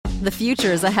The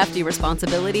future is a hefty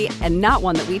responsibility and not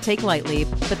one that we take lightly,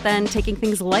 but then taking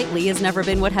things lightly has never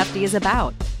been what Hefty is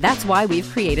about. That's why we've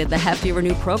created the Hefty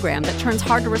Renew program that turns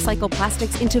hard-to-recycle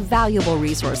plastics into valuable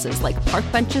resources like park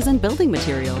benches and building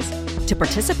materials. To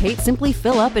participate, simply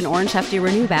fill up an orange Hefty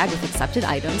Renew bag with accepted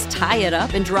items, tie it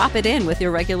up, and drop it in with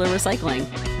your regular recycling.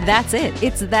 That's it.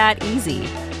 It's that easy.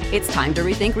 It's time to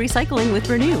rethink recycling with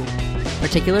Renew.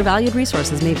 Particular valued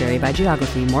resources may vary by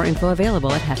geography. More info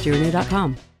available at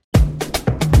heftyrenew.com.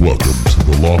 Welcome to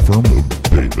the law firm of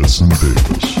Davis &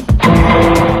 Davis.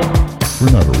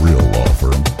 We're not a real law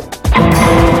firm.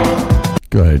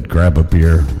 Go ahead, grab a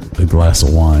beer, a glass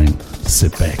of wine,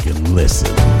 sit back and listen.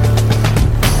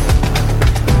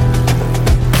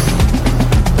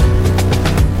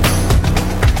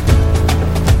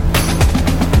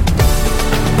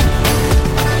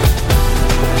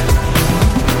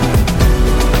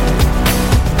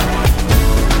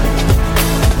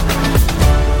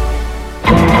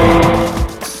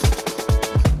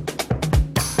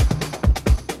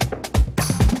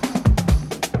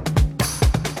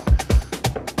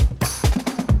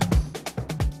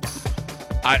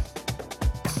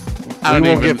 We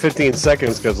won't get 15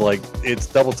 seconds because, like, it's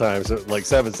double time. So, like,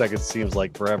 7 seconds seems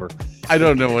like forever. I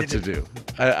don't know what to do.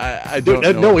 I don't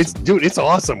know. No, it's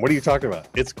awesome. What are you talking about?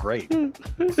 It's great.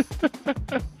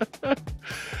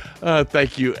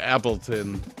 Thank you,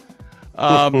 Appleton.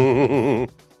 Welcome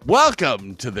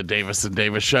to the Davis &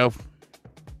 Davis Show.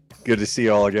 Good to see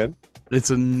you all again.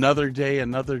 It's another day,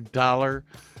 another dollar.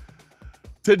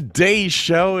 Today's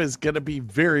show is going to be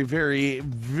very, very,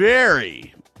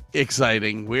 very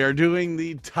exciting. We are doing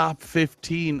the top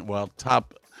 15. Well,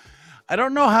 I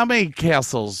don't know how many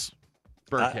castles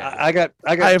Burke has.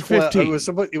 I have 15. It was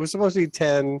supposed to be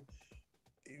 10.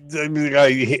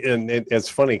 And it's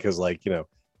funny because, like, you know,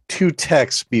 2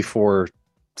 texts before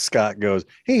Scott goes,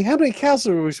 "Hey, how many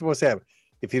castles are we supposed to have?"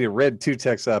 If he'd have read 2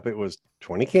 texts up, it was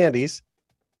 20 candies,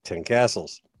 10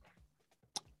 castles.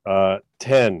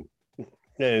 10. And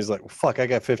he's like, well, "Fuck, I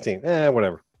got 15."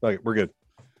 Whatever. Like, we're good.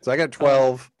 So I got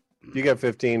 12. You got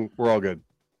 15. We're all good.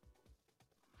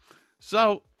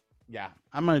 So, yeah,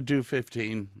 I'm going to do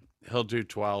 15. He'll do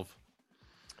 12.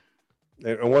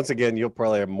 And once again, you'll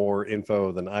probably have more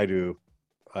info than I do.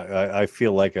 I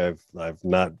feel like I've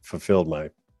not fulfilled my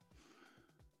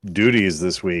duties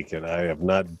this week, and I have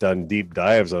not done deep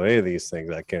dives on any of these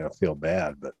things. I kind of feel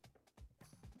bad, but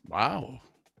wow.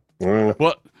 Well,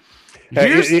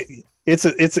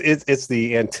 it's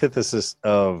the antithesis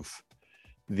of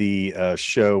the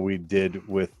show we did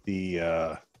with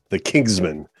the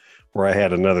Kingsman, where I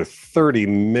had another 30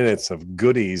 minutes of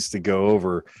goodies to go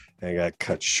over and got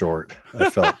cut short.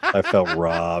 I felt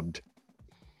robbed.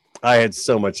 I had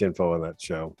so much info on that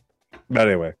show. But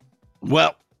anyway.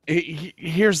 Well,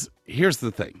 here's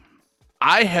the thing.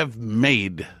 I have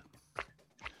made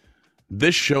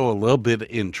this show a little bit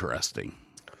interesting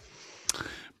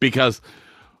because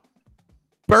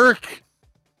Burke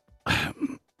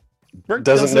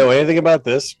doesn't know anything about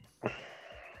this.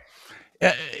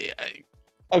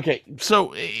 Okay,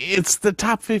 so it's the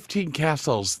top 15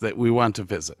 castles that we want to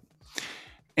visit.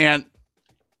 And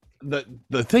the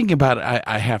thing about it,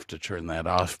 I have to turn that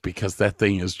off because that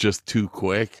thing is just too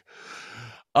quick.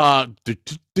 Damn.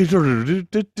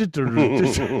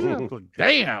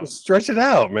 Stretch it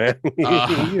out, man. You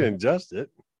can adjust it.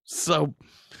 So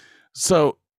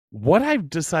what I've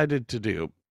decided to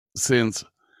do, since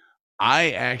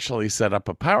I actually set up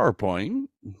a PowerPoint,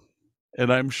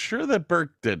 and I'm sure that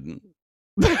Burke didn't.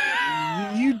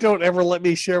 You don't ever let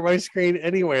me share my screen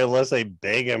anyway unless I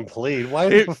beg and plead.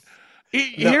 Why?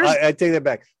 I take that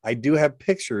back. I do have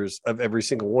pictures of every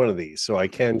single one of these, so I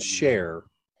can share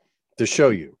to show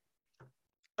you.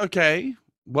 Okay.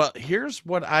 Well, here's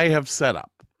what I have set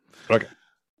up. Okay.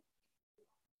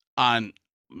 On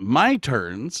my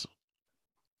turns,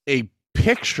 a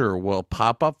picture will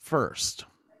pop up first.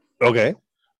 Okay.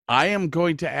 I am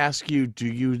going to ask you, do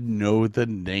you know the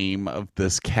name of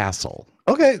this castle?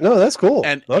 Okay. No, that's cool.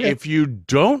 And okay. If you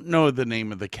don't know the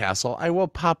name of the castle, I will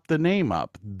pop the name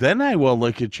up. Then I will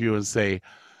look at you and say,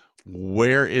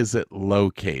 where is it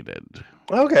located?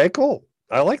 Okay, cool.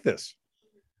 I like this.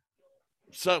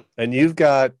 So, and you've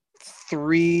got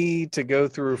 3 to go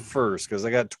through first because I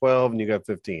got 12 and you got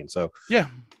 15. So yeah,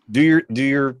 do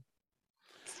your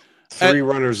 3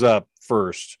 runners up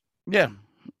first. Yeah.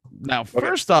 Now,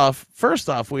 first off,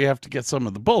 we have to get some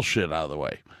of the bullshit out of the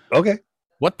way. Okay.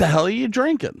 What the hell are you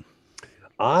drinking?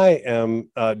 I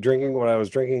am drinking what I was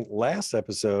drinking last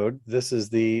episode. This is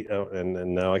the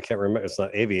and now I can't remember. It's not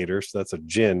Aviator, so that's a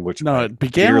gin, which no, I it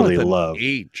began dearly with an love.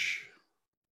 H.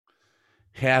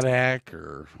 Haddock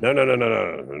or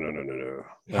No.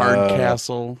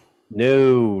 Hardcastle?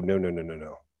 No.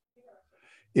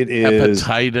 It is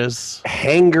Hepatitis.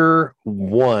 Hanger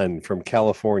One from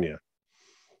California.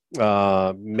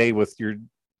 Made with your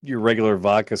regular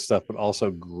vodka stuff, but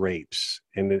also grapes.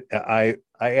 And I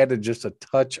added just a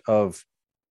touch of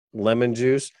lemon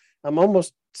juice. I'm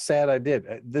almost sad I did.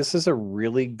 This is a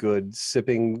really good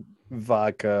sipping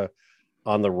vodka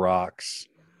on the rocks.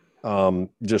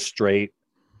 Just straight.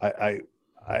 I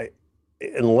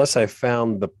unless I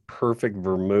found the perfect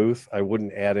vermouth, I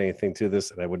wouldn't add anything to this,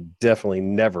 and I would definitely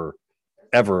never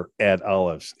ever add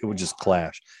olives. It would just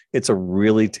clash. It's a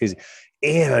really tasty.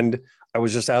 And I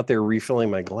was just out there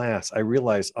refilling my glass. I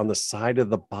realized on the side of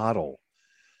the bottle,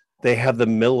 they have the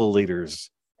milliliters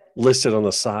listed on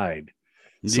the side.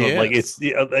 So like it's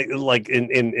like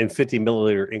in 50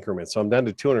 milliliter increments. So I'm down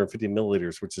to 250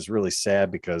 milliliters, which is really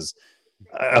sad because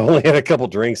I only had a couple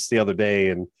drinks the other day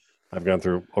and I've gone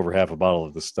through over half a bottle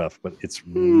of this stuff, but it's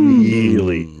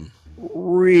really,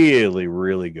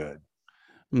 really good.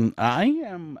 I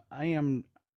am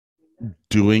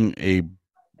doing a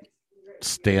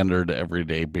standard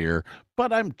everyday beer,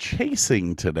 but I'm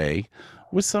chasing today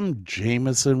with some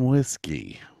Jameson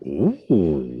whiskey.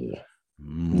 Ooh.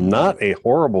 Not a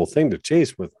horrible thing to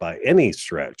chase with by any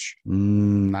stretch.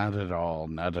 Not at all.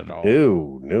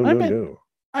 No.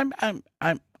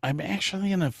 I'm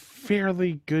actually in a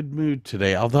fairly good mood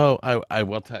today, although I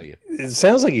will tell you. It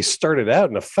sounds like you started out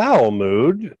in a foul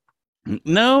mood.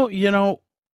 No,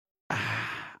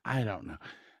 I don't know.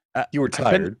 You were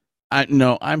tired.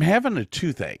 I'm having a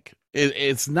toothache.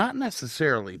 It's not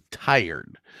necessarily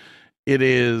tired. It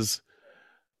is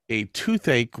a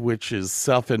toothache which is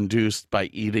self-induced by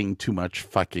eating too much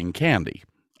fucking candy.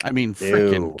 I mean,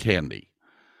 freaking candy.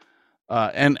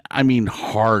 And I mean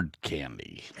hard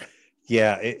candy.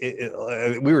 Yeah,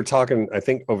 we were talking, I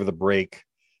think, over the break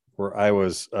where I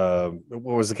was, what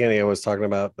was the candy I was talking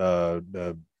about?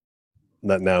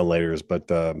 Not Now and Laters, but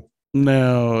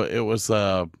no, it was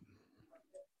the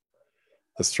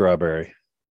strawberry.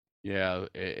 Yeah,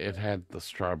 it had the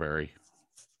strawberry.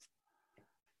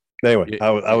 Anyway, I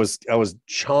was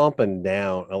chomping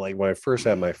down. Like when I first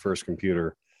had my first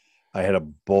computer, I had a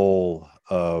bowl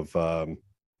of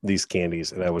these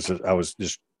candies, and I was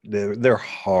just they're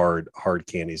hard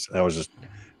candies. I was just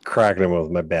cracking them with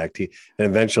my back teeth, and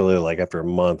eventually, like after a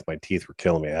month, my teeth were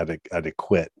killing me. I had to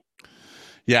quit.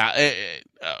 Yeah,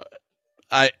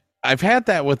 I've had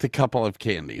that with a couple of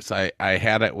candies. I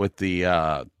had it with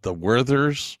the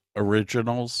Werther's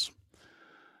originals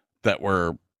that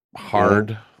were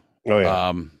hard. Oh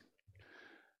yeah.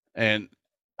 And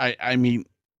I mean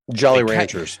Jolly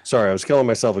Ranchers. Sorry, I was killing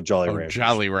myself with Jolly Ranchers.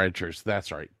 Jolly Ranchers,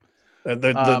 that's right.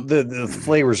 The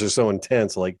flavors are so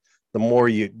intense. Like the more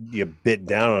you bit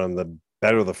down on them, the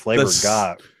better the flavor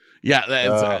got.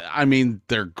 Yeah, I mean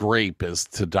their grape is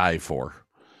to die for.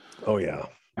 Oh yeah,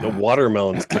 the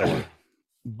watermelon's killer.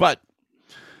 But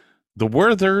the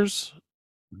Werthers,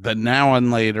 the Now and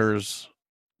Laters,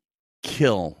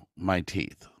 kill my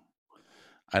teeth.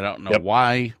 I don't know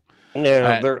why.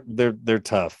 Yeah, they're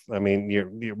tough. I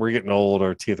mean, we're getting old.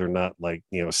 Our teeth are not like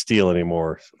steel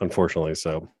anymore, unfortunately.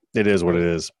 So it is what it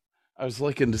is. I was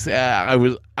looking to say I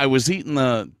was eating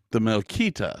the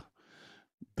Milkita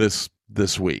this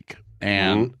week,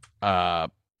 and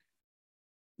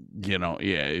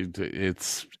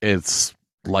it's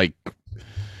like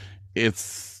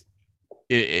it's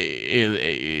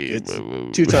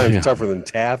 2 times tougher than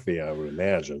taffy, I would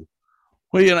imagine.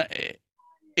 Well,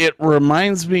 it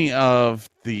reminds me of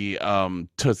the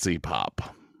Tootsie Pop.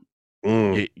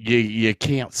 You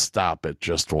can't stop at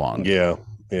just one. Yeah.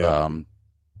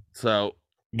 So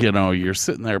you're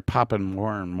sitting there popping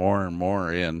more and more and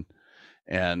more in,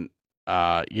 and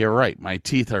you're right. My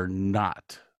teeth are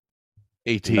not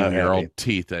 18-year-old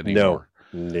teeth anymore.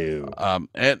 No.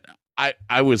 And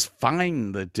I was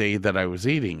fine the day that I was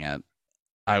eating it.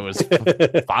 I was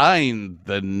fine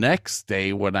the next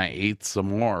day when I ate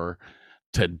some more.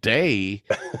 Today,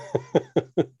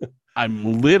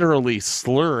 I'm literally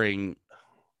slurring.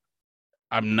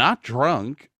 I'm not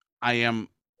drunk. I am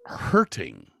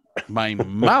hurting. My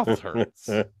mouth hurts.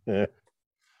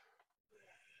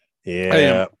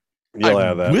 Yeah, you'll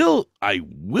have that. I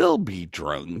will be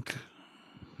drunk.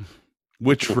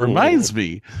 Which reminds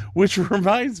me,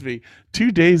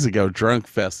 2 days ago, Drunk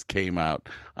Fest came out.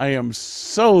 I am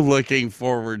so looking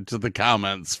forward to the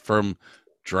comments from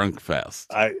Drunk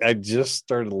Fest. I just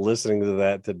started listening to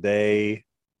that today.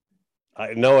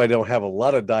 I know I don't have a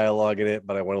lot of dialogue in it,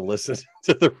 but I want to listen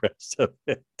to the rest of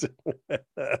it.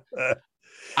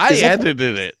 I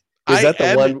edited it. Is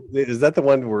that the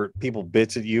one where people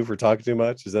bitch at you for talking too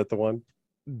much? Is that the one?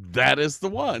 That is the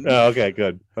one. Oh, okay,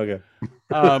 good. Okay.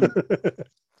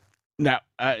 Now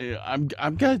I'm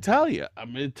gonna tell you.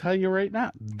 I'm gonna tell you right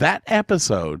now. That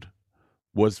episode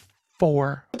was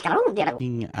 4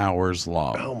 hours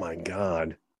long. Oh my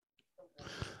God.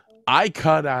 I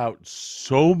cut out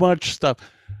so much stuff.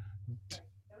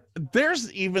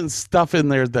 There's even stuff in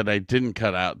there that I didn't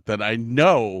cut out that I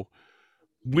know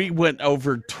we went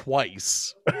over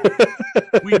twice.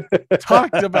 We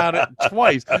talked about it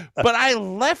twice, but I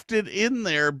left it in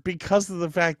there because of the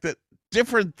fact that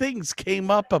different things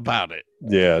came up about it.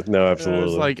 Yeah, no, absolutely. It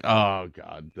was like, oh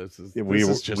God,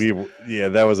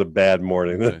 that was a bad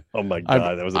morning. Oh my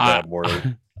God, that was a bad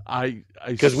morning.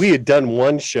 Because we had done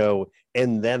one show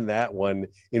and then that one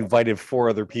invited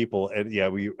 4 other people, and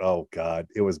oh God,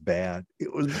 it was bad.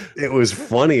 It was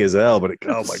funny as hell, but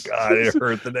oh my God, it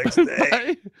hurt the next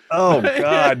day. Oh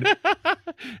God,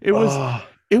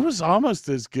 it was almost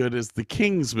as good as the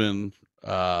Kingsman.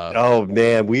 Oh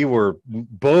man,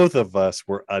 both of us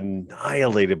were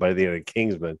annihilated by the end of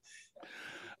Kingsman.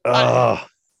 And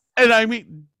I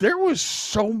mean, there was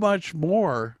so much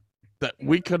more that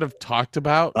we could have talked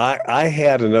about. I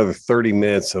had another 30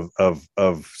 minutes of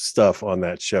stuff on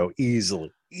that show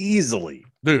easily.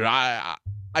 Dude, I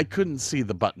couldn't see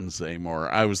the buttons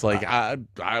anymore. I was like,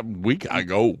 we gotta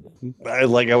go. I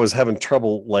was having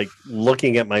trouble like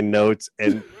looking at my notes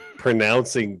and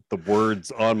pronouncing the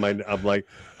words on I'm like,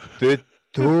 okay,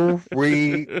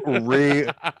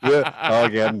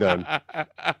 I'm done.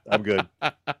 I'm good.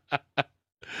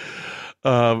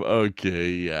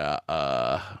 Okay, yeah.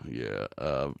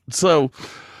 So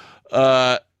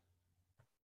I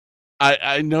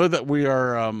know that we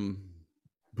are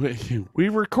we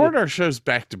record our shows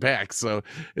back to back, so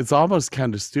it's almost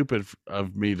kind of stupid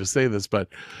of me to say this, but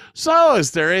so is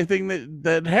there anything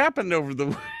that happened over the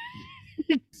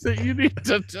week that you need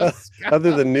to discuss?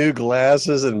 Other than new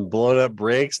glasses and blown up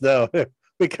brakes? No.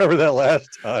 We covered that last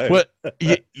time. But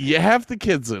you have the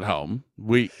kids at home.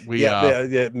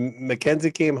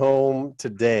 Mackenzie came home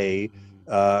today.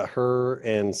 Her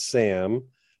and Sam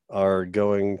are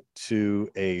going to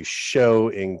a show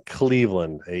in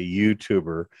Cleveland, a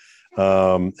YouTuber,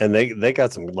 and they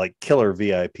got some like killer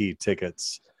VIP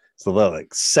tickets. So they're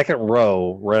like second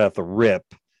row right off the rip,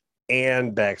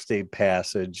 and backstage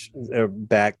passes.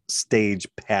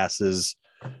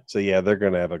 So yeah, they're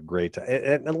gonna have a great time.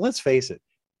 And let's face it.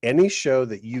 Any show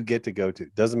that you get to go to,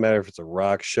 doesn't matter if it's a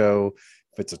rock show,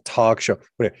 if it's a talk show,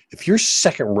 whatever. If you're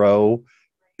second row,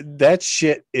 that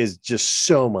shit is just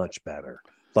so much better.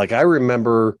 Like I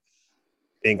remember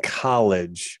in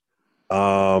college,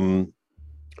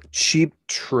 Cheap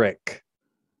Trick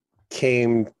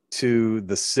came to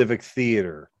the Civic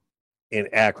Theater in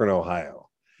Akron, Ohio.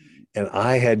 And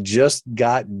I had just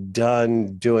got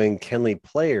done doing Kenley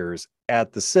Players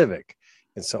at the Civic.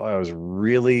 And so I was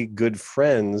really good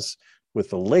friends with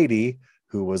the lady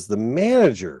who was the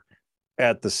manager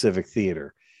at the Civic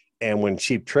Theater. And when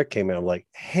Cheap Trick came in, I'm like,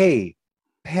 hey,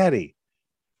 Patty,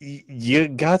 you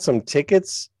got some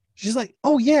tickets? She's like,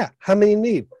 oh, yeah. How many you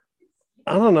need?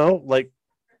 I don't know, like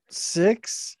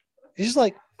 6. She's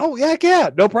like, oh, yeah,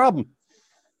 no problem.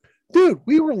 Dude,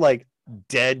 we were like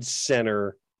dead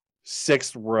center,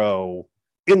 6th row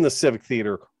in the Civic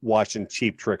Theater watching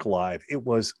Cheap Trick live. It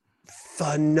was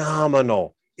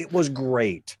phenomenal. It was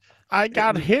great. I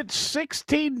got hit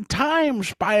 16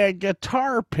 times by a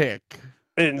guitar pick.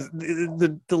 And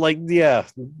the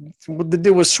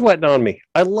dude was sweating on me.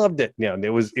 I loved it. Yeah, it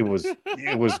was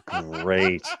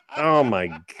great. Oh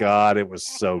my God, it was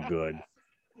so good.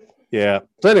 Yeah.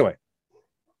 So anyway,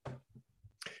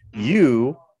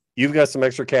 you've got some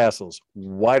extra castles.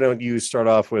 Why don't you start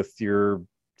off with your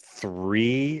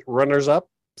 3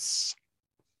 runners-ups?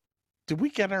 Did we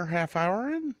get our half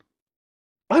hour in?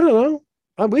 I don't know.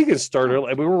 We can start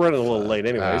early. We were running a little late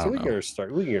anyway, so we can get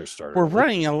started. We're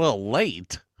running a little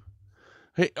late.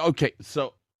 Hey, okay,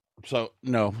 so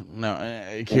no.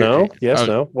 Yes,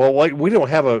 no. Well, we don't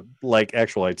have a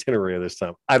actual itinerary this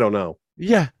time. I don't know.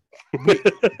 Yeah,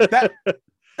 that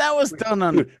was done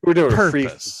on we're doing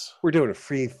purpose. We're doing a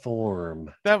free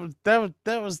form. That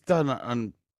was done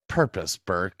on purpose,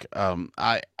 Burke.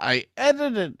 I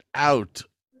edited out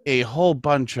a whole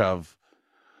bunch of.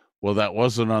 Well, that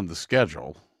wasn't on the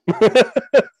schedule.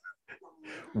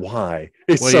 Why?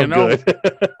 It's so good.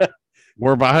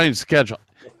 We're behind schedule.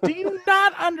 Do you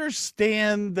not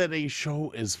understand that a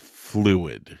show is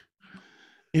fluid?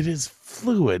 It is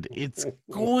fluid. It's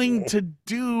going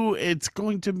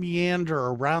to meander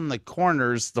around the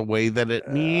corners the way that it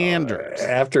meanders.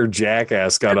 After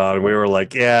Jackass got on, we were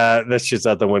like, yeah, that shit's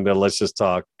out the window. Let's just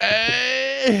talk.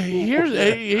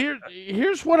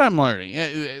 Here's what I'm learning.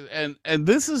 And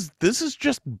this is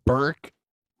just Burke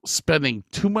spending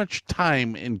too much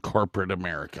time in corporate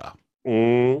America.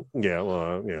 Yeah,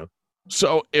 well, yeah.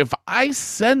 So if I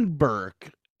send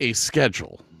Burke a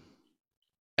schedule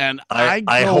and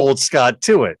I hold Scott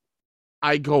to it,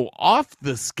 I go off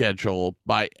the schedule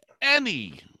by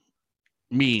any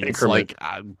means, increment.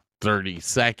 like 30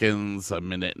 seconds, a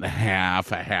minute and a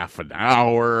half an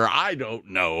hour. I don't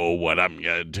know what I'm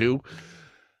going to do.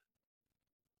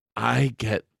 I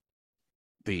get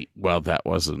that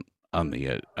wasn't on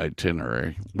the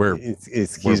itinerary. We're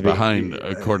behind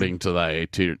according to the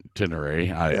itinerary.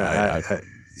 I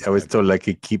was told I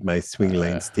could keep my swing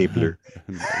line stapler.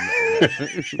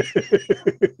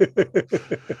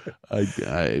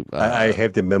 I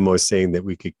have the memo saying that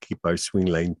we could keep our swing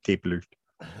line staplers.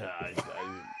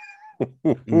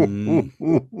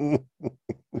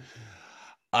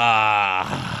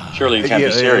 Surely you can't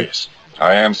be serious.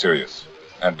 I am serious.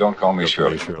 And don't call me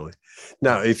Shirley.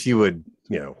 Now, if you would,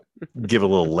 give a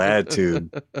little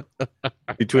latitude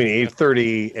between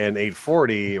 8:30 and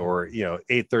 8:40, or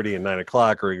 8:30 and 9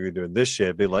 o'clock, or you're doing this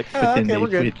shit, be like, but then they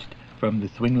switched from the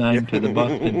swing line to the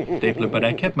Boston stapler, but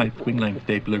I kept my swing line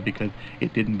stapler because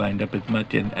it didn't bind up as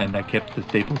much, and I kept the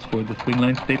staples for the swing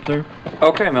line stapler.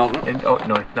 Okay, Milton. And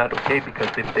no, it's not okay,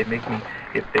 because if they take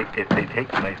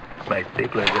my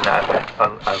stapler, then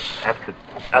I'll set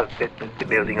the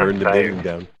building on fire. Burn the building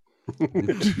down.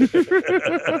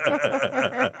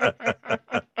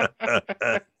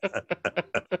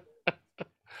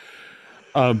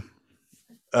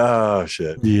 Oh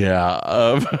shit. Yeah.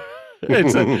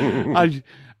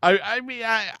 I mean,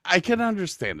 I can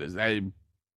understand it.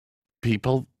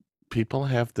 People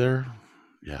have their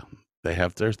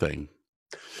thing.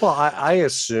 Well, I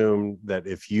assume that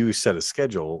if you set a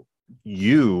schedule,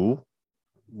 you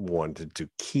wanted to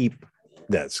keep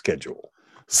that schedule.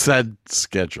 Said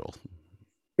schedule.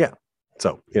 Yeah.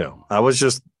 So, I was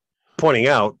just pointing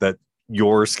out that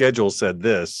your schedule said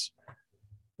this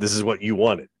is what you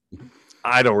wanted.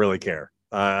 I don't really care.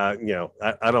 I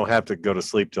don't have to go to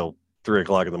sleep till 3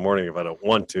 o'clock in the morning if I don't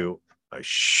want to. I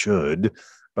should,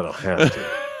 but I don't have to.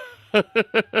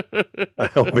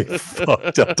 I'll be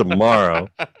fucked up tomorrow.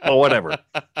 Oh, whatever.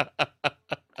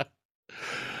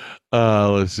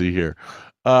 Let's see here.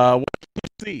 What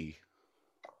do you see?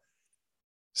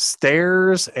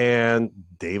 Stairs and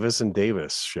Davis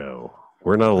show.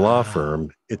 We're not a law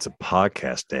firm. It's a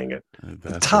podcast, dang it.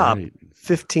 That's the top right.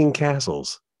 15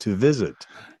 castles to visit.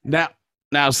 Now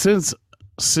since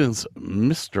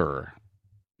Mr.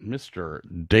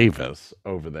 Davis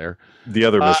over there, the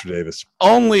other Mr. Davis,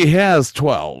 only has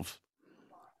 12.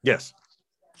 Yes.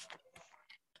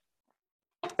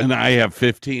 And I have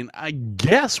 15. I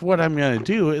guess what I'm going to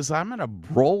do is I'm going to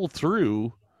roll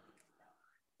through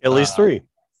at least 3.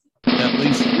 At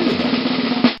least 3 of them.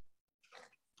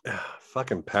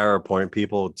 Fucking PowerPoint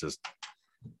people, just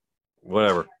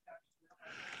whatever.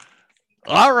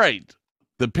 All right.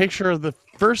 The picture of the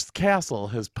first castle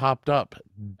has popped up.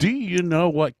 Do you know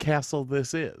what castle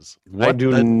this is? What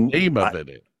the name of it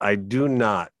is? I do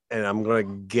not. And I'm going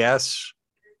to guess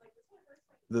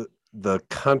the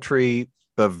country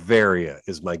Bavaria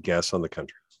is my guess on the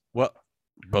country. Well,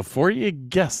 before you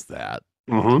guess that,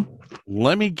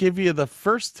 let me give you the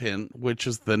first hint, which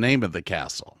is the name of the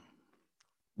castle.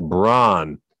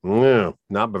 Braun. Yeah,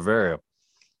 not Bavaria.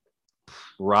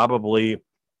 Probably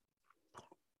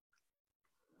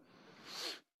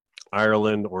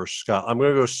Ireland or Scotland. I'm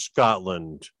going to go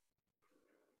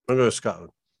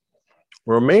Scotland.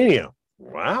 Romania.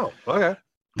 Wow. Okay.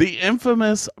 The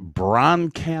infamous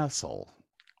Bran Castle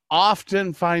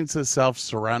often finds itself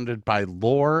surrounded by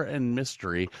lore and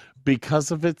mystery because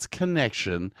of its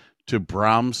connection to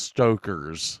Bram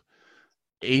Stoker's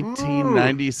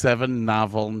 1897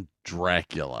 novel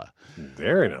Dracula.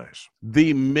 Very nice.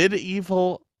 The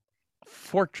medieval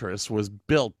fortress was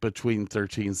built between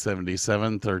 1377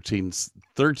 and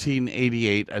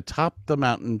 1388 atop the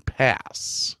mountain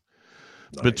pass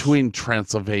between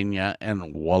Transylvania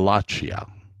and Wallachia.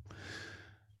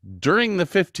 During the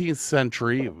 15th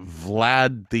century,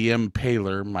 Vlad the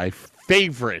Impaler, my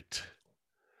favorite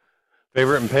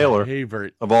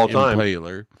impaler of all time,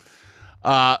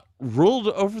 ruled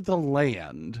over the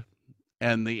land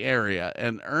and the area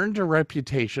and earned a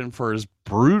reputation for his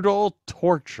brutal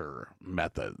torture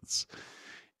methods.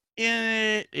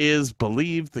 It is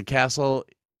believed the castle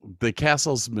the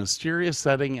castle's mysterious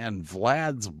setting and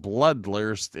Vlad's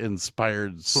bloodlust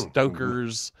inspired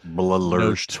Stoker's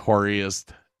Bloodlust. notorious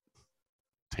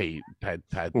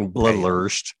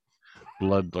Bloodlust.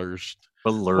 Bloodlust.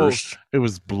 Bloodlust. It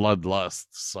was bloodlust.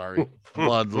 Sorry,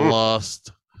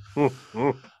 bloodlust.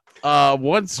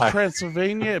 Once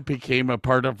Transylvania, it became a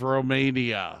part of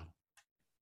Romania,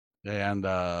 and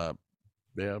that's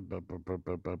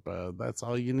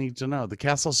all you need to know. The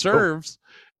castle served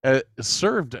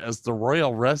as the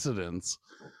royal residence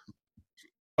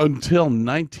until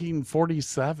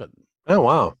 1947. Oh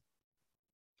wow!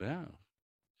 Yeah,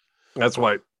 that's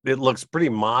why it looks pretty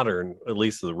modern. At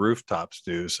least the rooftops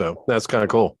do. So that's kind of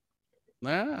cool.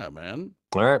 Yeah, man.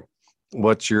 All right,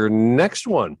 what's your next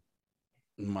one?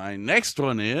 My next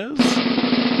one is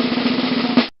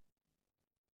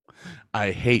I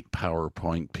hate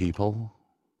PowerPoint people.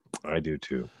 I do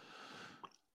too.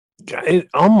 It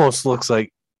almost looks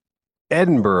like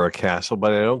Edinburgh Castle,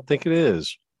 but I don't think it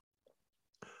is.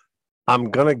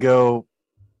 I'm gonna go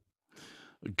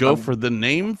for the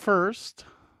name first,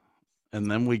 and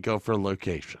then we go for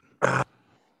location. I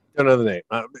don't know the name.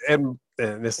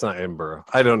 And it's not Edinburgh.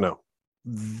 I don't know.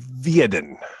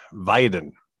 Vieden.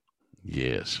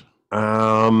 Yes.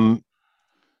 Oh,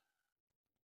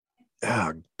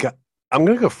 God. I'm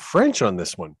gonna go French on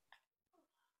this one.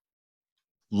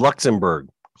 Luxembourg.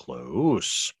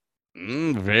 Close.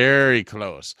 Very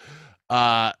close.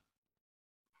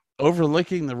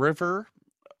 Overlooking the river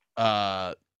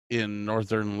in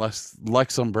northern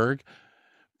Luxembourg,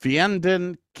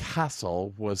 Vianden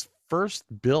Castle was first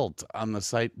built on the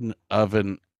site of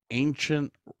an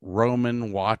ancient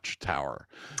Roman watchtower.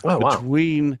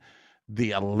 Between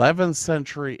the 11th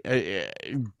century,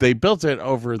 they built it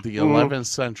over the 11th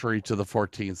century to the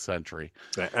 14th century.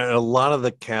 And a lot of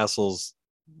the castles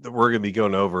that we're going to be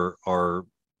going over are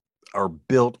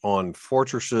built on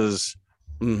fortresses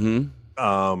from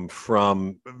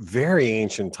very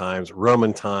ancient times,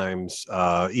 Roman times,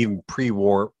 even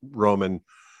pre-war Roman.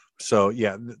 So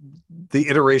yeah, the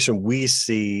iteration we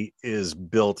see is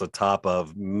built atop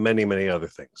of many, many other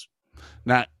things.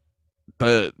 Now,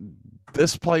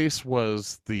 this place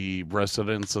was the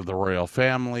residence of the royal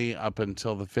family up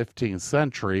until the 15th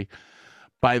century.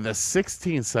 By the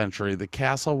 16th century, the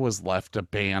castle was left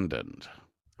abandoned.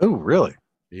 Oh, really?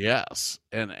 Yes.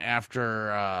 And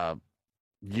after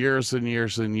years and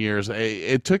years and years,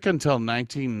 it took until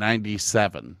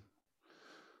 1997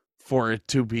 for it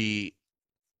to be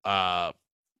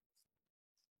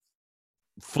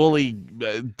fully,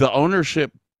 the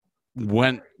ownership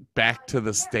went back to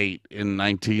the state in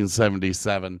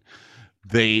 1977.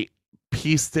 They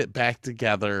pieced it back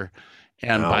together,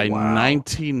 and by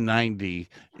 1990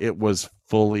 it was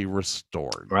fully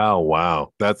restored.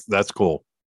 Wow, that's cool.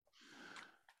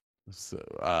 So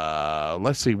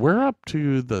let's see, we're up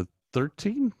to the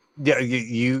 13. Yeah,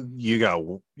 you got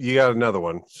another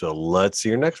one, so let's see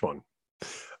your next one.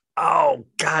 Oh,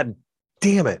 God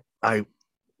damn it. I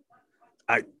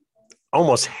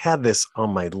almost had this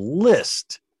on my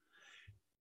list.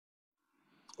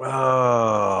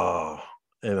 Oh,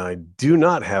 and I do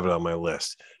not have it on my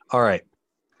list. All right.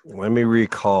 Let me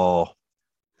recall.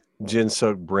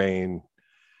 Gin-soaked brain.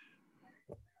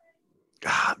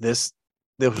 This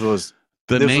was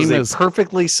a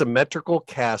perfectly symmetrical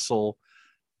castle,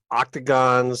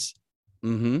 octagons,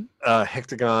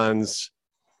 hectagons,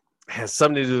 has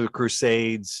something to do with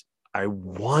Crusades. I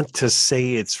want to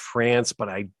say it's France, but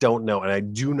I don't know, and I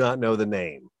do not know the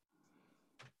name.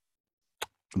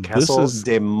 Castle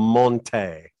de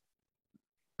Monte.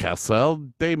 Castle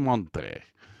de Monte.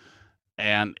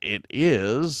 And it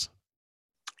is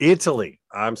Italy.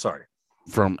 I'm sorry.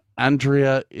 From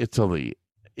Andria, Italy.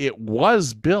 It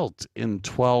was built in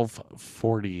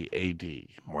 1240 AD.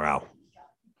 Wow.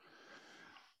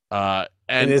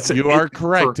 And you are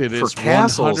correct. It is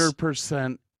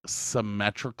 100%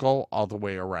 symmetrical all the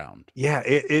way around. Yeah,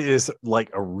 it is like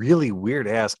a really weird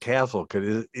ass castle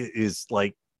because it is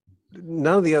like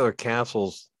none of the other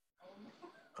castles.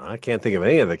 I can't think of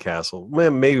any of the castles.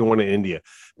 Maybe one in India.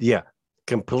 Yeah,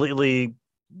 completely.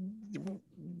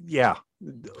 Yeah.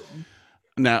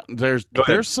 Now, there's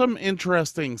some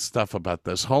interesting stuff about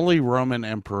this. Holy Roman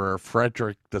Emperor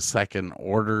Frederick II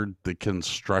ordered the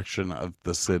construction of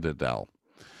the citadel.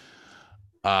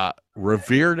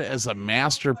 Revered as a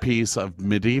masterpiece of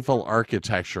medieval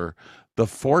architecture, the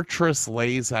fortress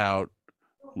layout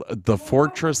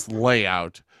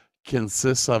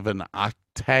consists of an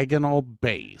octagonal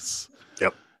base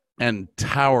and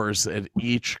towers at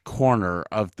each corner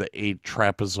of the 8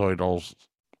 trapezoidal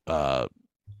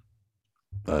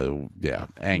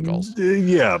angles.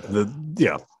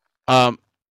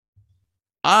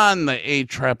 On the 8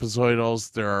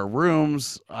 trapezoidals, there are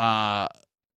rooms on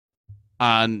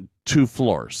 2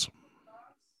 floors.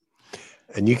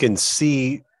 And you can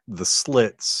see the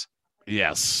slits.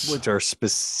 Yes. Which are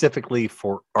specifically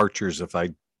for archers, if I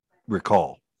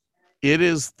recall. It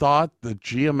is thought the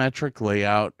geometric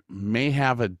layout may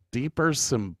have a deeper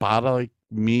symbolic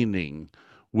meaning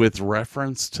with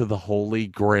reference to the Holy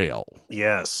Grail.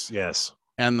 Yes, yes.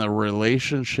 And the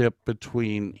relationship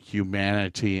between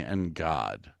humanity and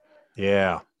God.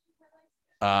 Yeah.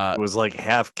 It was like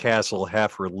half castle,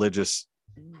 half religious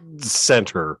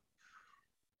center.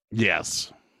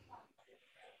 Yes.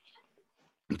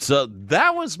 So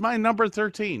that was my number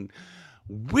 13.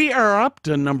 We are up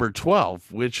to number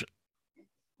 12, which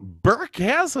Burke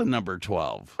has a number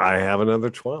 12. I have another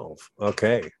 12.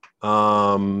 Okay.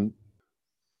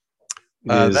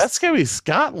 That's going to be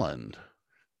Scotland.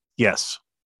 Yes.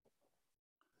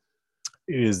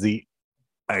 It is the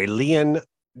Eilean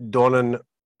Donan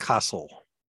Castle,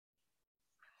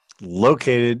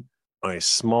 located on a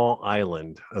small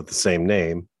island of the same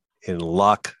name in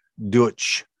Loch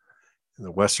Duich in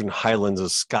the Western Highlands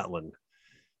of Scotland.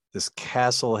 This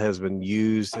castle has been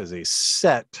used as a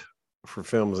set for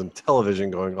films and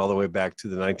television going all the way back to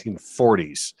the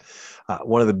 1940s.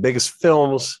 One of the biggest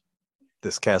films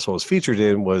this castle was featured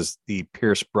in was the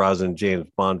Pierce Brosnan James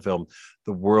Bond film,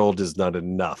 The World Is Not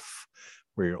Enough,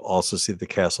 where you'll also see the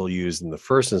castle used in the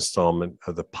first installment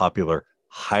of the popular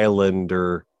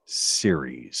Highlander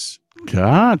series.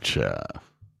 Gotcha.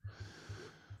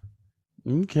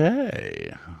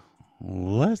 Okay.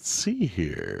 Let's see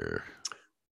here.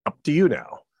 Up to you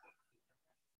now.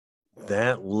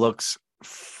 That looks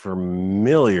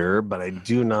familiar, but I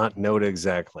do not know it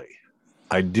exactly.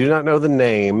 I do not know the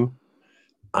name.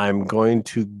 I'm going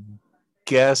to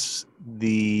guess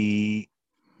the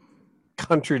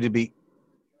country to be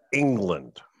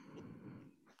England.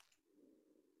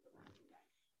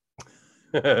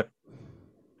 It's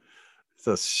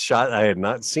a shot I had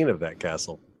not seen of that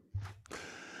castle.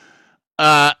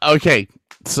 Okay.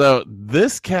 So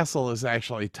this castle is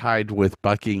actually tied with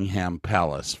Buckingham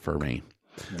Palace for me.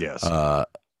 Yes.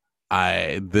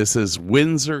 This is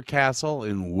Windsor Castle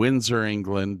in Windsor,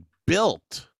 England,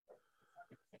 built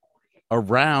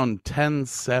around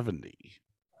 1070.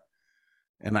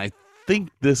 And I think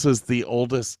this is the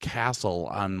oldest castle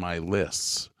on my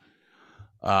lists.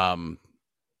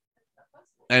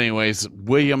 Anyways,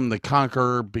 William the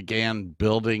Conqueror began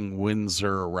building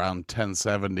Windsor around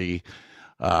 1070.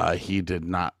 He did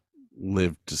not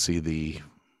live to see the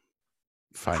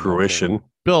final fruition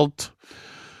built.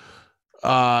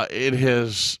 It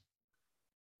has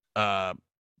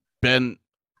been,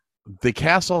 the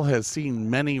castle has seen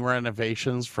many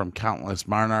renovations from countless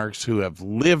monarchs who have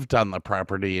lived on the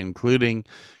property, including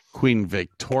Queen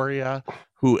Victoria,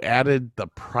 who added the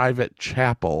private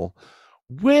chapel,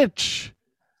 which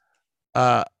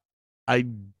I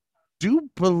do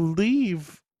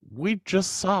believe we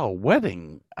just saw a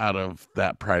wedding out of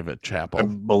that private chapel. I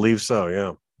believe so,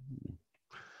 yeah.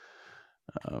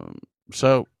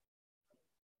 So,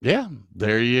 yeah,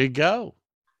 there you go.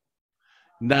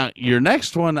 Now, your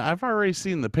next one, I've already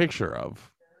seen the picture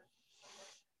of.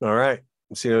 All right.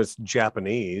 So, it's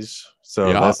Japanese,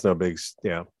 so that's no big,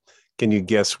 yeah. Can you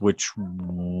guess which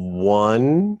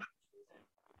one?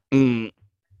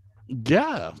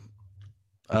 Yeah.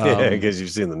 Yeah, because you've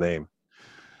seen the name.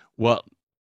 Well,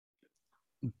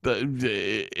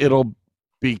 it'll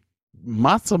be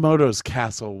Matsumoto's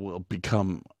castle will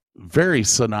become very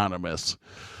synonymous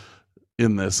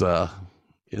in this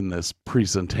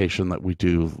presentation that we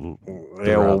do.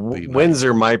 Yeah, well,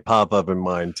 Windsor might pop up in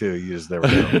mine too. You just never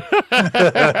know.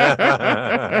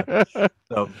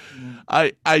 So,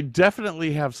 I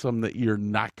definitely have some that you're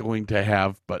not going to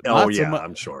have, but yeah,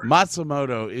 I'm sure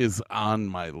Matsumoto is on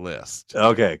my list.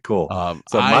 Okay, cool.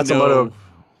 So Matsumoto.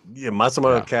 Yeah,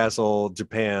 Matsumoto Castle,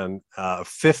 Japan,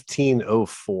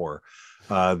 1504.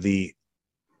 I'm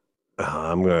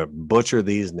going to butcher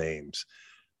these names.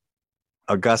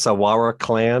 Ogasawara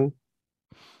clan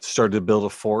started to build a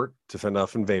fort to fend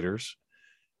off invaders.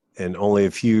 And only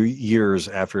a few years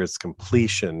after its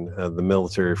completion, the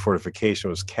military fortification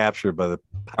was captured by the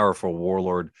powerful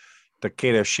warlord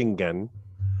Takeda Shingen.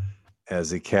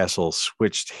 As the castle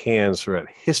switched hands throughout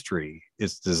history,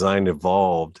 its design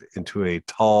evolved into a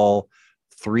tall,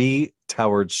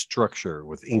 3-towered structure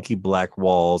with inky black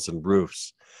walls and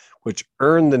roofs, which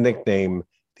earned the nickname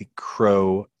the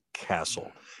Crow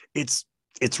Castle. It's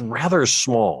rather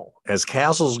small. As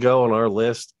castles go on our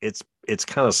list, it's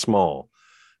kind of small,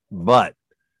 but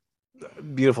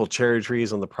beautiful cherry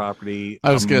trees on the property.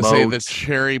 I was going to say the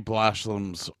cherry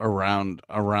blossoms around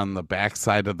the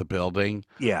backside of the building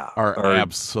are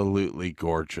absolutely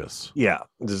gorgeous. Yeah,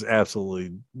 just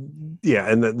absolutely.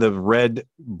 Yeah, and the red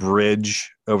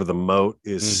bridge over the moat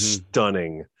is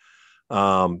stunning.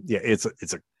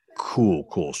 It's a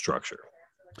cool structure.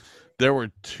 There were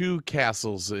 2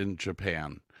 castles in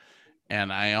Japan,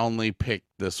 and I only picked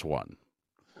this one.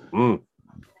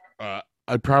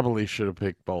 I probably should have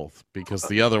picked both because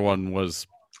the other one was.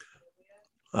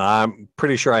 I'm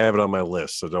pretty sure I have it on my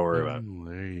list, so don't worry about it.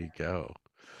 There you go.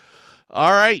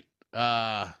 All right.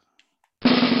 I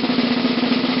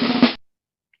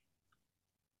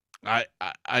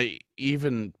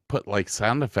even put like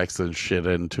sound effects and shit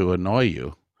in to annoy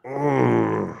you.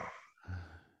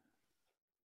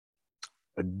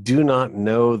 I do not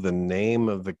know the name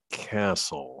of the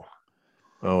castle.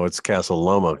 Oh, it's Castle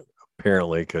Loma,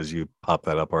 apparently, because you popped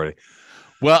that up already.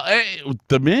 Well,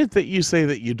 the minute that you say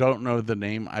that you don't know the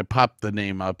name, I pop the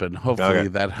name up, and hopefully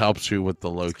that helps you with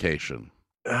the location.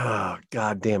 Oh,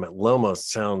 God damn it. Loma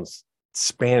sounds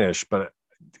Spanish, but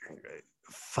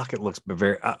fuck, it looks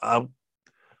very... I'll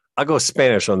go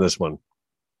Spanish on this one.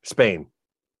 Spain.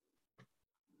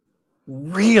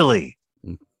 Really?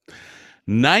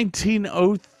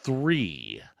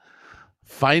 1903,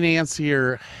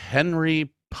 financier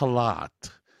Henry Palat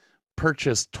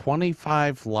purchased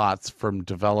 25 lots from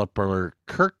developer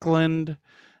Kirkland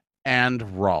and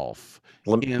Rolfe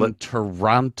in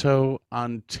Toronto,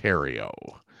 Ontario.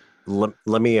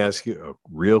 Let me ask you a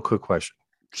real quick question.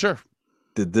 Sure.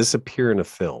 Did this appear in a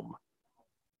film?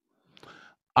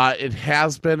 It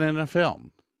has been in a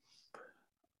film.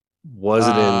 Was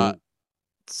it in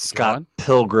Scott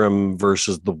Pilgrim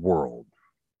versus the World?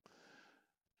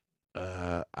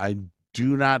 I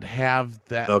do not have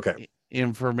that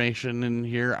information in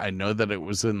here. I know that it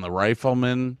was in The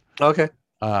Rifleman. Okay.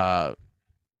 That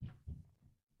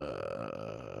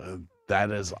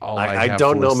is all I have. I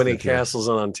don't know many castles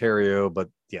in Ontario, but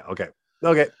yeah, okay.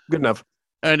 Okay, good enough.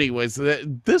 Anyways,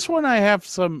 this one I have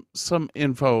some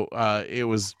info. It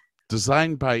was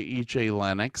designed by E.J.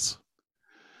 Lennox.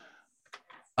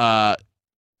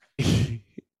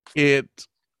 It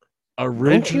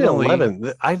originally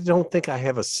 1911. I don't think I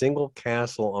have a single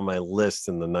castle on my list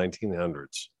in the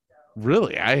 1900s.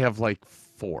 Really, I have like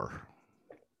 4.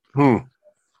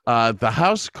 The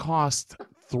house cost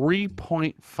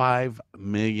 $3.5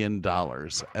 million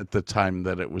at the time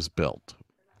that it was built.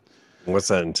 What's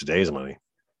that in today's money?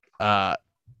 I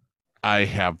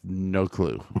have no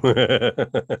clue.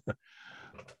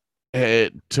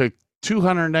 It took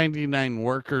 299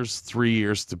 workers 3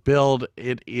 years to build.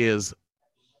 It is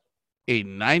a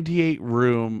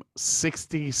 98-room,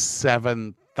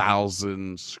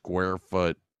 67,000 square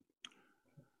foot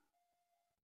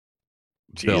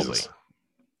building.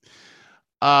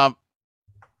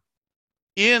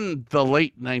 In the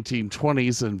late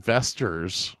 1920s,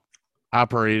 investors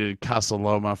operated Casa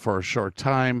Loma for a short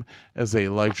time as a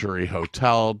luxury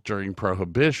hotel during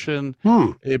Prohibition.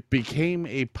 It became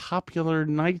a popular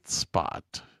night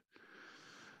spot.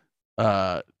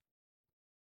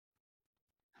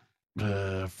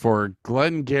 For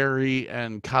Glengarry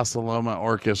and Casa Loma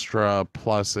Orchestra,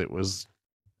 plus it was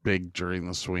big during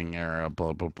the swing era,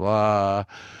 blah, blah, blah.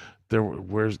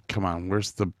 Where's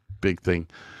the big thing?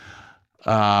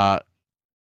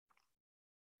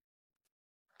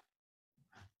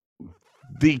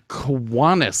 The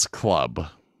Kiwanis Club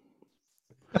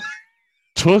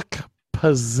took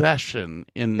possession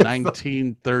in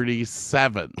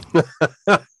 1937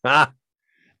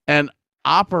 and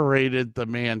operated the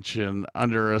mansion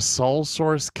under a sole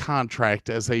source contract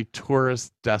as a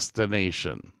tourist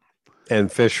destination.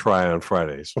 And fish fry on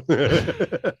Fridays.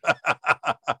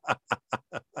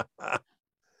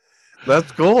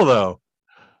 That's cool, though.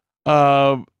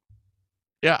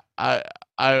 Yeah, I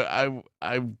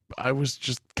was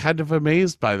just kind of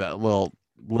amazed by that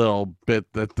little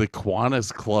bit that the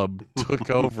Kiwanis Club took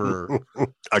over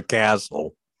a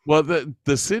castle. Well,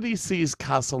 the city seized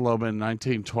Casa Loma in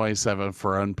 1927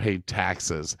 for unpaid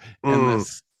taxes, and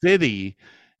the city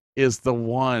is the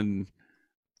one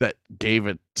that gave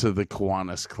it to the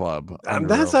Kiwanis Club.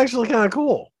 That's actually kind of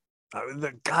cool.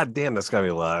 God damn, that's gotta be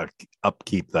a lot of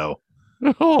upkeep, though.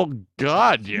 Oh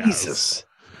God, yes. Jesus.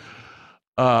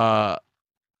 I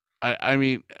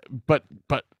mean, but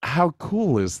how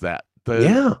cool is that?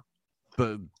 The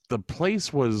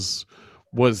place was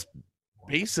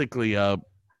basically a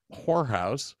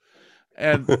whorehouse,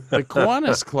 and the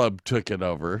Kiwanis Club took it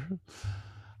over.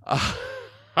 All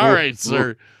right,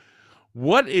 sir.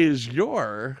 What is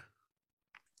your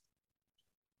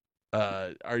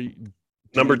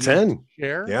number 10?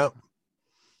 Share? Yeah.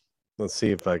 Let's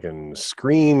see if I can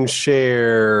screen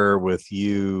share with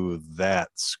you that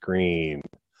screen.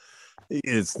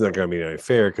 It's not going to be very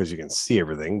fair because you can see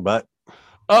everything, but.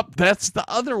 That's the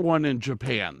other one in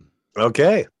Japan.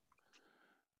 Okay.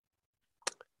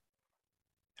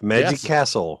 Himeji Yes.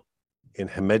 Castle in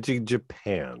Himeji,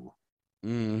 Japan.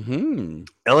 Mm-hmm.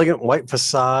 Elegant white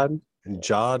facade and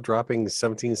jaw-dropping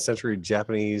 17th century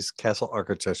Japanese castle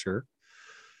architecture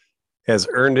has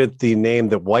earned it the name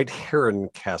the White Heron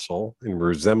Castle in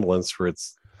resemblance for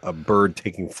its bird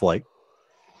taking flight.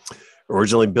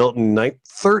 Originally built in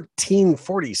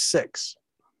 1346.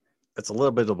 That's a little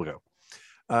bit ago.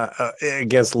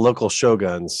 Against local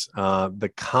shoguns.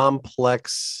 The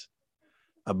complex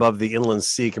above the inland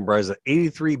sea comprises of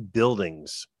 83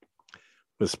 buildings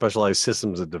with specialized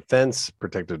systems of defense,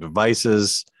 protective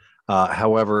devices.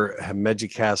 However,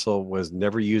 Himeji Castle was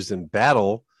never used in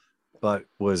battle, but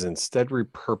was instead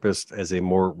repurposed as a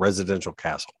more residential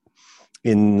castle.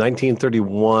 In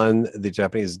 1931, the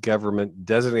Japanese government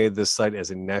designated this site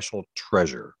as a national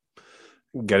treasure.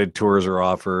 Guided tours are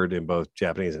offered in both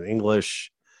Japanese and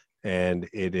English, and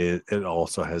it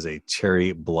also has a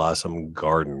cherry blossom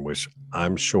garden, which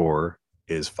I'm sure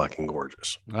is fucking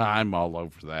gorgeous. I'm all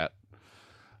over that.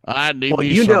 I need Well, me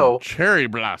you some know- cherry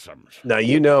blossoms. Now,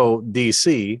 you know,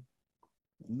 DC,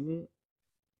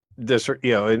 this,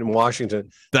 in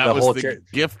Washington, That the was whole the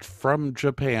gift from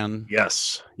Japan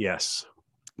yes,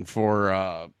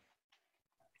 for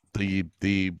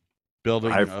the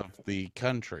building I've- of the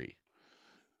country.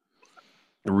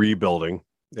 rebuilding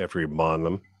after you bond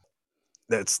them.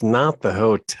 That's not the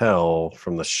hotel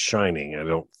from The Shining, I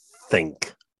don't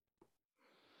think.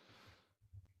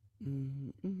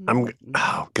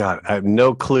 Oh God, I have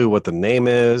no clue what the name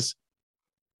is.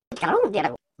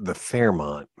 The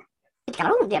Fairmont.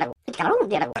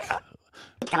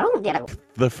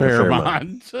 The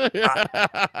Fairmont.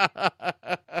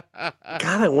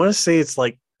 God, I want to say it's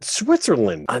like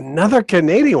Switzerland. Another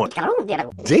Canadian one. Damn.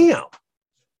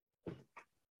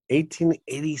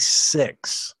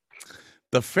 1886.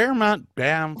 The Fairmont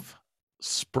Banff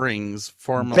Springs,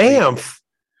 formerly Banff.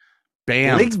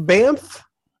 Banff, Lake Banff.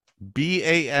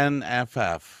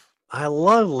 Banff, I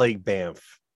love Lake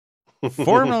Banff.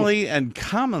 formerly and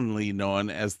commonly known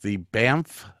as the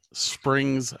Banff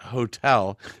Springs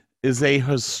Hotel, is a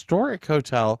historic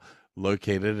hotel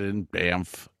located in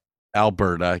Banff,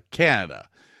 Alberta, Canada.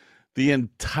 The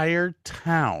entire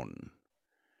town,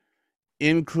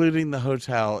 including the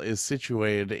hotel, is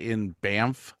situated in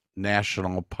Banff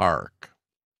National Park.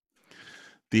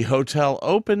 The hotel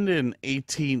opened in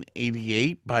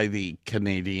 1888 by the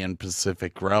Canadian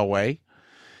Pacific Railway,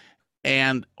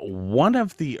 and one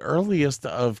of the earliest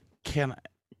of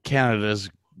Canada's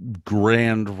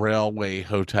Grand Railway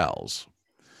hotels.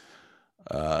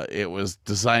 It was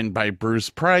designed by Bruce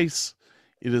Price.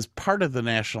 It is part of the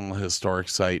National Historic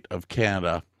Site of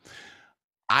Canada.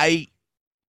 I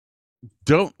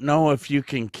don't know if you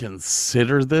can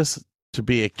consider this to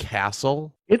be a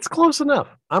castle. It's close enough.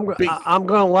 I'm going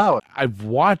to allow it. I've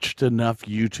watched enough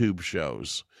YouTube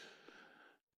shows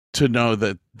to know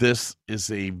that this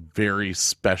is a very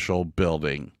special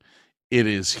building. It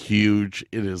is huge.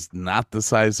 It is not the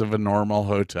size of a normal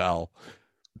hotel.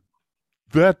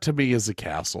 That to me is a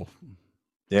castle.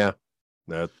 Yeah,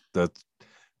 that's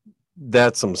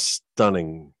some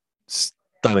stunning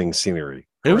scenery.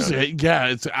 It was, around it. yeah.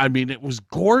 It was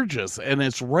gorgeous, and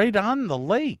it's right on the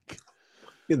lake.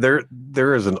 There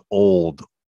is an old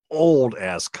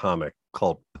ass comic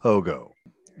called Pogo.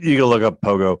 You can look up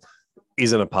Pogo.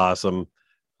 He's an opossum,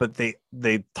 but they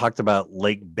talked about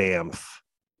Lake Banff,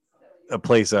 a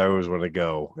place I always want to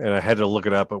go, and I had to look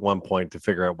it up at one point to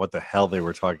figure out what the hell they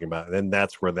were talking about, and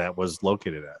that's where that was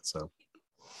located at. So,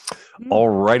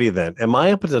 alrighty then. Am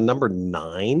I up to number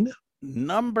 9?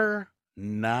 Number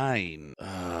 9.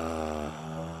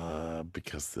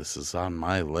 Because this is on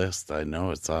my list. I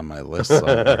know it's on my list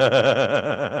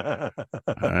somewhere.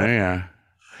 Oh, yeah.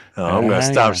 Oh, I'm going to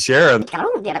stop sharing.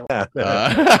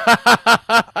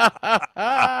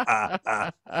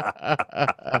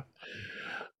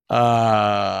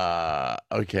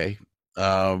 Okay.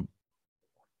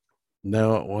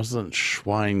 No, it wasn't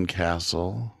Schwein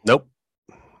Castle. Nope.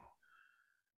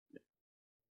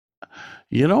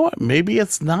 You know what? Maybe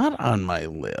it's not on my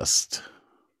list.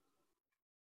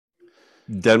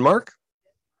 Denmark?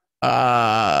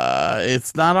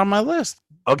 It's not on my list.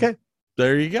 Okay.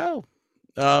 There you go.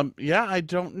 Yeah, I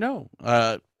don't know.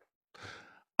 I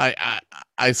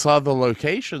saw the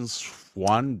location,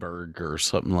 Swanberg or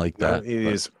something like that. It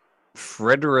is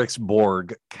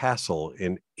Frederiksborg Castle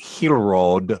in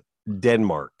Hillerød,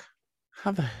 Denmark.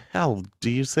 How the hell do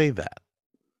you say that?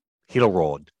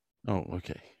 Hillerød. Oh,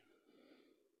 okay.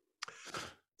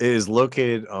 It is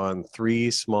located on 3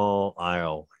 small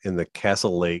isle in the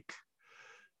Castle Lake.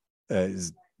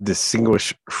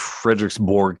 Distinguished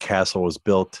Frederiksborg Castle was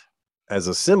built as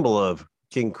a symbol of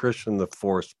King Christian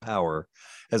IV's power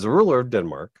as a ruler of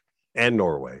Denmark and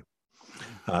Norway.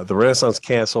 The Renaissance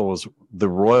Castle was the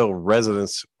royal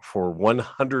residence for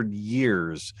 100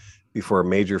 years before a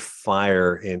major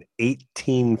fire in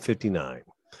 1859.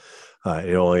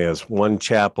 It only has one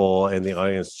chapel, and the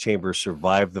audience chamber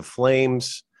survived the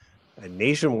flames. A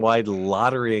nationwide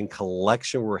lottery and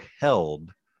collection were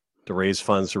held to raise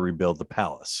funds to rebuild the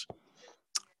palace.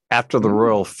 After the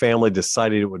royal family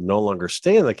decided it would no longer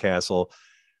stay in the castle,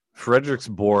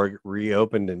 Frederiksborg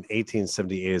reopened in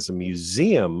 1878 as a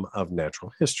museum of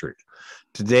natural history.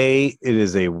 Today, it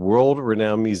is a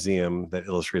world-renowned museum that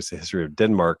illustrates the history of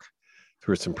Denmark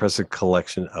through its impressive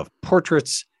collection of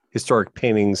portraits, historic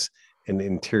paintings, and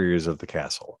interiors of the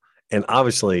castle. And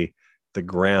obviously, the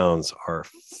grounds are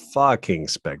fucking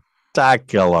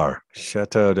spectacular.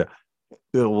 Chateau de...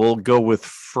 We'll go with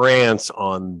France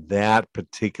on that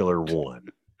particular one.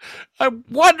 I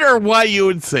wonder why you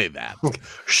would say that.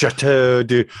 Chateau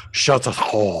de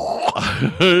Château.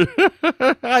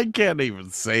 I can't even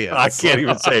say it. I can't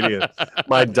even say it either.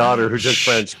 My daughter, who took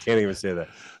French, can't even say that.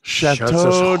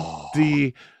 Chateau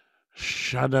de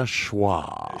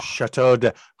Chadachua. Chateau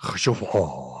de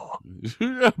Chadachua.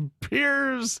 It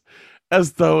appears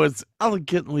as though it's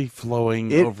elegantly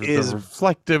flowing over the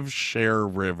reflective Cher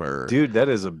River. Dude, that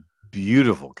is a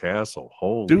beautiful castle.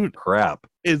 Holy crap.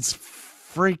 It's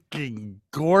freaking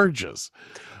gorgeous.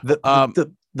 The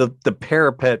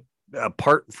parapet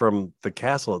apart from the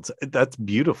castle, that's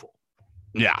beautiful.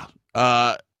 Yeah.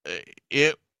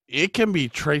 It can be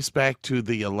traced back to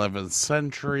the 11th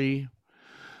century.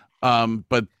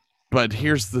 But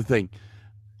here's the thing.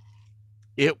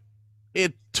 It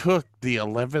took the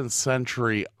 11th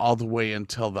century all the way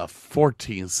until the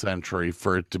 14th century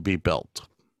for it to be built.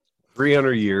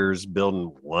 300 years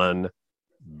building one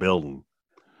building.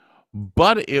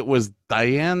 But it was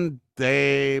Diane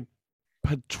de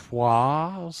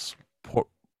Poitiers,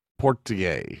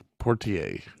 Portier,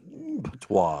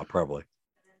 Patois, probably.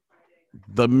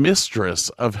 The mistress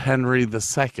of Henry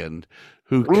II,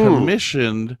 who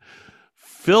commissioned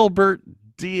Philbert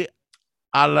de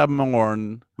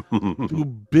Alamorne to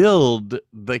build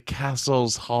the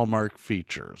castle's hallmark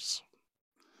features.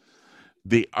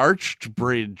 The arched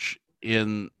bridge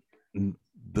in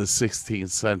the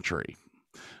 16th century.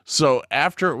 So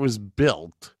after it was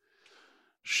built,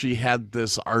 she had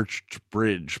this arched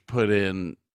bridge put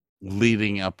in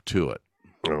leading up to it.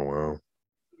 Oh,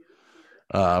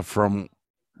 wow. From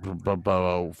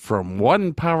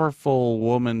one powerful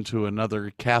woman to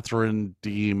another, Catherine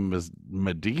de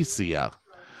Medici.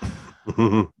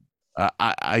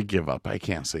 I give up. I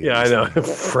can't say. Yeah, I know.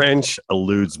 French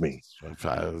eludes me.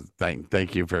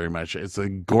 Thank you very much. It's a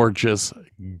gorgeous.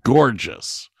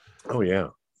 Oh yeah,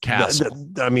 castle.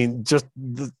 I mean, just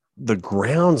the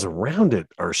grounds around it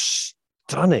are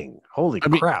stunning. Holy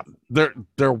crap!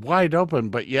 They're wide open,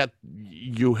 but yet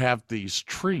you have these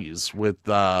trees with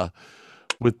the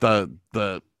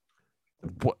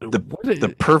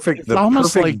perfect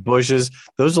like bushes.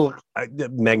 Those look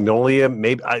magnolia.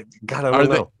 Maybe I don't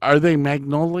know. Are they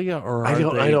magnolia or I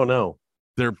don't know.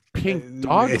 They're pink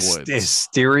dogwoods.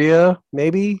 Wisteria,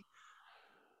 maybe.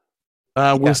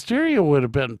 Wisteria would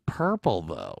have been purple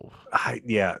though.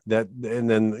 That, and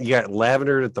then you got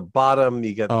lavender at the bottom.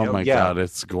 You got God,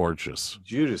 it's gorgeous.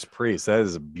 Judas Priest, that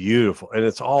is beautiful, and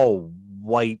it's all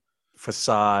white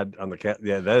facade on the cat.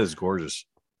 Yeah, that is gorgeous.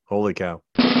 Holy cow!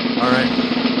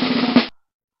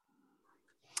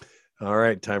 All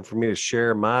right, time for me to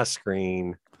share my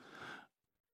screen.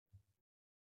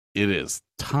 It is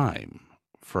time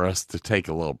for us to take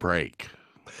a little break.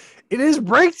 It is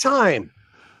break time.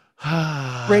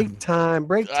 Break time.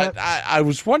 I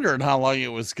was wondering how long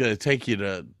it was going to take you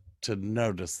to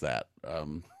notice that.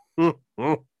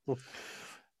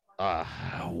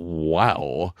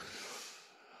 Wow.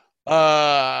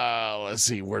 Let's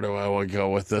see. Where do I want to go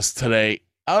with this today?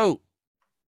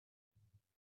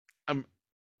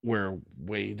 We're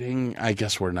waiting. I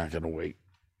guess we're not going to wait.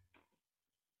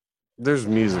 There's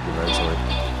music eventually.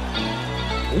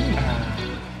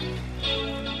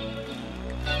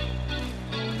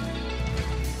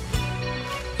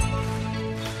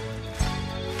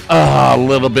 A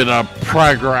little bit of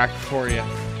prog rock for you.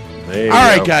 All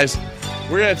right, guys.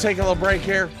 We're going to take a little break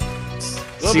here.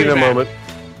 See you in a moment.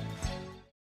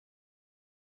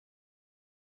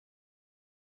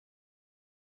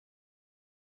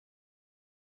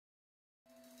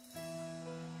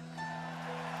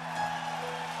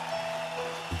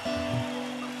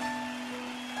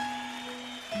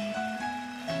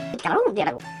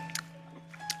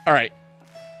 All right.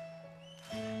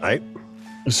 Right.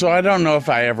 So I don't know if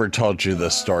I ever told you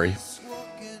this story.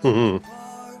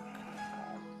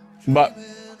 But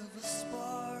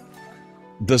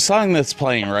the song that's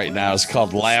playing right now is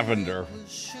called Lavender.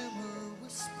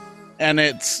 And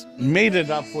it's made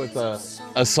it up with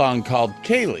a song called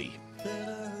Kaylee.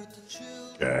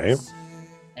 Okay.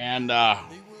 And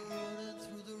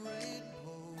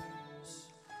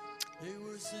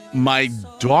my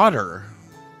daughter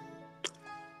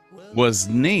was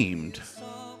named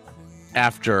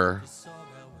after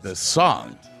this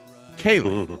song,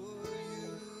 Kaylee.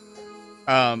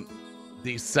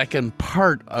 The second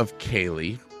part of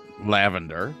Kaylee,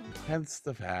 Lavender, hence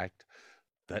the fact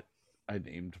that I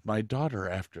named my daughter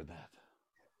after that.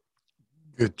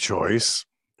 Good choice.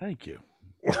 Thank you.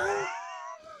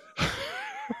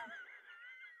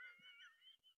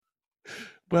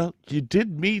 Well, you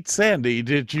did meet Sandy,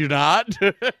 did you not?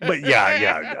 But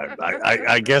yeah.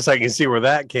 I guess I can see where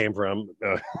that came from.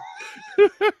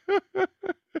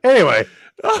 Anyway.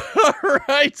 All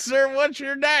right, sir. What's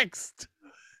your next?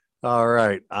 All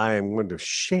right. I am going to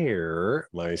share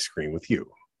my screen with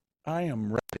you. I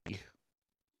am ready.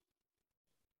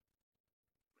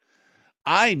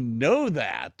 I know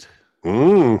that.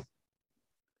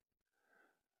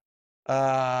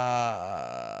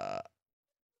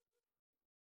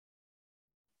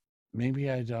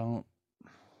 Maybe I don't.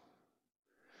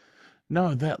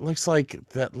 No, that looks like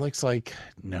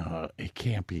no, it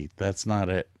can't be. That's not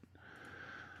it.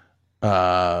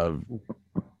 That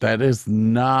is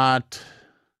not.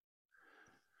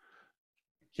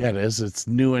 Yeah, it is. It's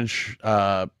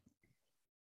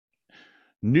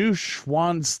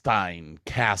Neuschwanstein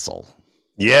Castle.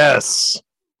 Yes.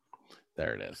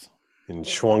 There it is. In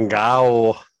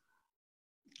Schwangau,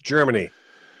 Germany.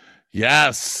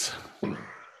 Yes.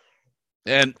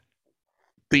 And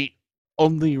the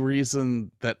only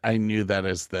reason that I knew that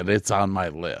is that it's on my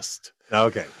list.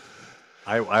 Okay.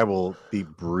 I will be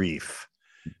brief.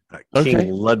 Okay.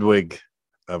 King Ludwig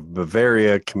of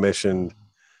Bavaria commissioned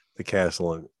the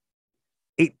castle in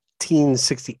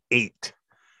 1868.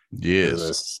 Yes. As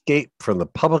an escape from the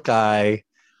public eye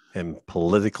and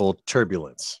political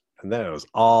turbulence. And that was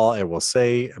all I will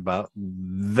say about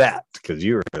that, because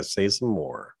you were going to say some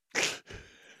more.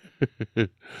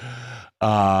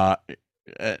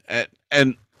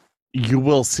 And you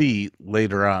will see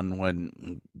later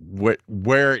on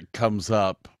where it comes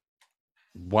up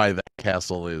why that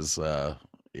castle is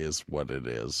what it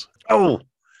is. Oh,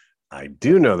 I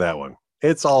do know that one.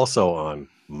 It's also on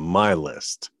my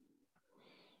list.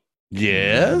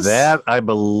 Yes. That I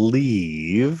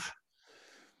believe.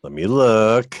 Let me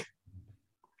look.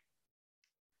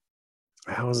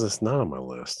 How is this not on my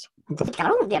list?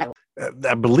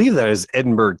 I believe that is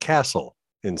Edinburgh Castle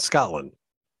in Scotland.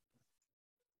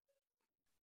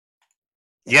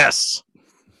 Yes.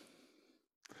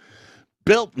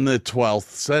 Built in the 12th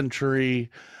century.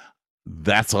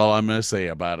 That's all I'm going to say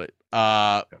about it.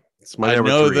 It's my I number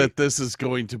know 3. that this is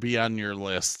going to be on your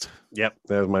list. Yep,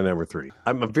 that was my number 3.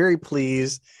 I'm very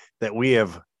pleased that we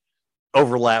have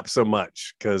overlapped so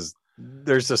much, because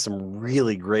there's just some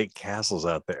really great castles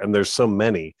out there, and there's so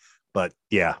many. But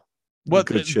yeah,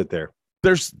 good shit there.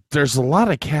 There's a lot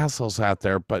of castles out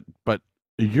there, but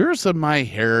yours of my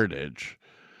heritage.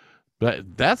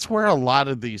 But that's where a lot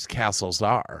of these castles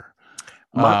are.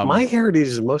 My heritage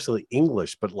is mostly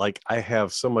English, but like I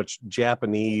have so much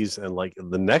Japanese, and like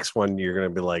the next one you're gonna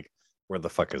be like, where the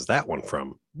fuck is that one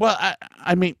from? Well,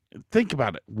 I mean, think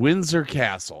about it. Windsor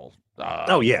Castle.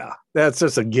 Oh yeah, that's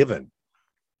just a given.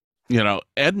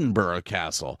 Edinburgh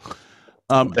Castle.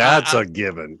 That's a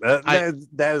given. That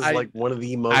is like one of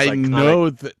the most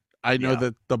iconic. I know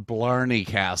that the Blarney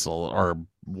Castle, or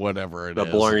whatever it is,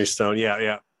 the Blarney Stone,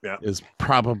 yeah, is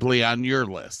probably on your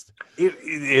list.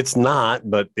 It's not,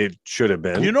 but it should have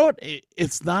been. You know what?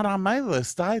 It's not on my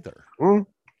list either. Mm.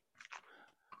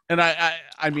 And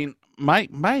I mean,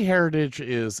 my heritage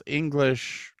is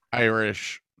English,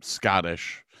 Irish,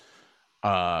 Scottish.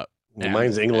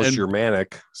 Mine's English,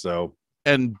 Germanic,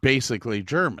 and basically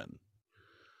German.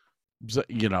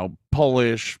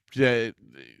 Polish.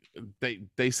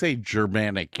 They say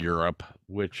Germanic Europe,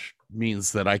 which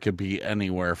means that I could be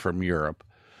anywhere from Europe.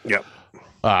 Yep.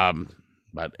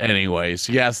 But anyways,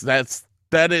 yes,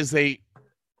 that is a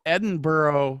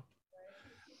Edinburgh.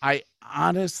 I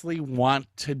honestly want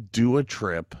to do a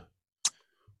trip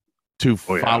to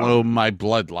follow my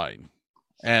bloodline.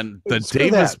 And the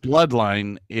Davis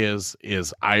bloodline is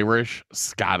Irish,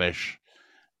 Scottish,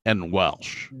 and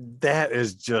Welsh. That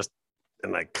is just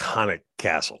an iconic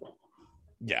castle.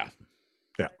 Yeah.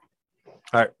 Yeah. All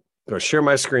right. Go share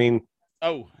my screen.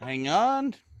 Oh, hang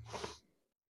on.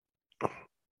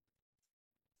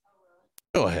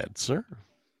 Go ahead, sir.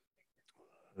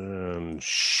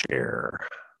 Share.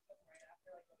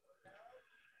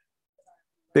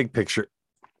 Big picture.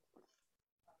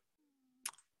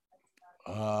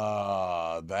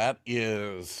 That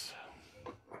is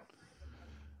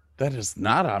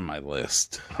not on my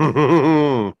list.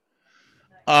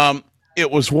 It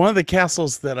was one of the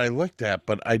castles that I looked at,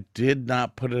 but I did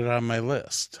not put it on my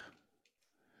list.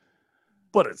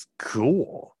 But it's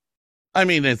cool. I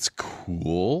mean, it's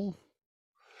cool.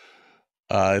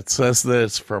 It says that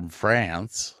it's from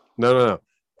France. No.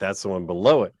 That's the one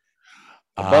below it.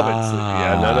 Above it.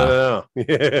 No.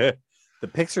 The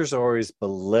pictures are always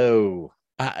below.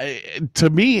 To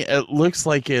me, it looks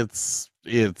like it's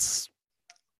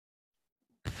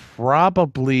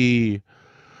probably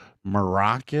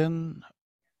Moroccan.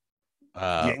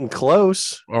 Getting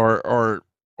close. Or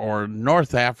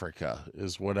North Africa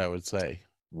is what I would say.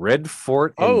 Red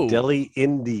Fort in Delhi,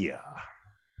 India.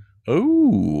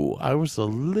 Oh, I was a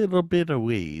little bit a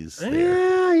ways there.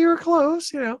 Yeah, you were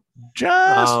close,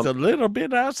 Just a little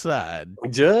bit outside.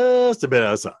 Just a bit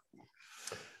outside.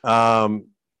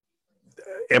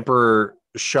 Emperor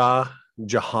Shah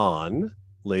Jahan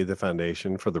laid the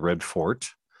foundation for the Red Fort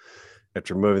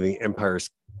after moving the empire's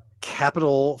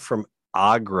capital from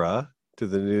Agra to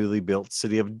the newly built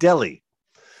city of Delhi.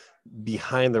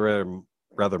 Behind the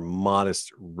rather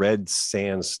modest red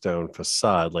sandstone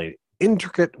facade lay an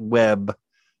intricate web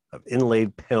of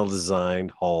inlaid panel designed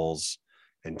halls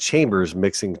and chambers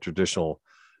mixing traditional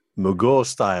Mughal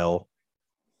style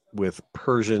with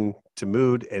Persian,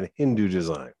 Timurid, and Hindu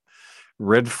design.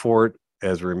 Red Fort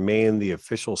has remained the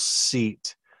official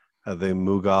seat of the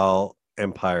Mughal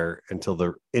Empire until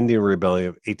the Indian Rebellion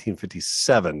of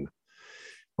 1857,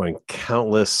 when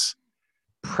countless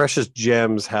precious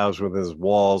gems housed within its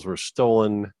walls were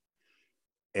stolen,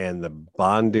 and the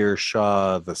Bandir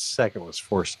Shah II was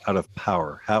forced out of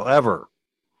power. However,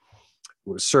 it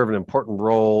would serve an important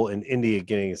role in India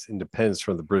getting its independence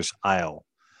from the British Isle,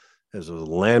 as a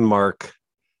landmark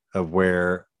of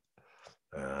where,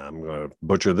 I'm going to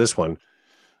butcher this one,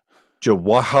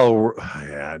 Mr.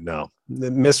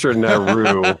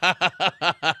 Nehru,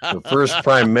 the first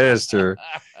prime minister,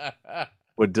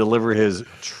 would deliver his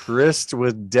Tryst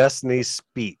with Destiny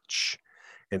speech.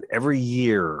 And every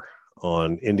year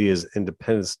on India's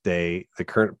Independence Day, the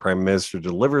current prime minister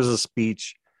delivers a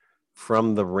speech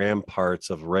from the ramparts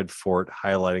of Red Fort,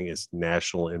 highlighting its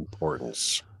national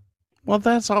importance. Well,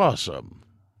 that's awesome.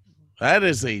 That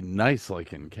is a nice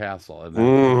looking castle. Isn't it?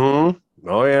 Mm-hmm.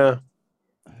 Oh, yeah.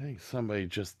 I think somebody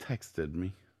just texted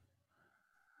me.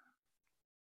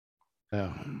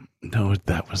 Oh, no,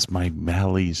 that was my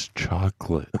Mally's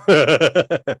chocolate.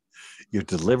 Your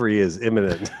delivery is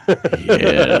imminent.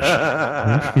 Yes.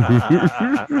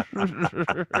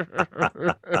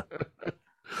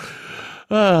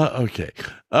 Okay.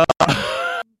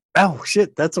 Oh,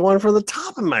 shit. That's the one for the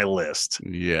top of my list.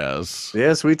 Yes.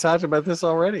 Yes, we talked about this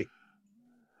already.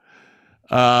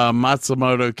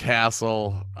 Matsumoto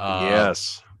Castle.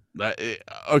 Yes.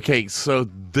 Okay, so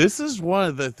this is one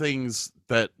of the things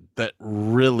that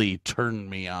really turned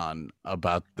me on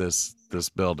about this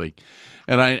building,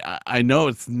 and I know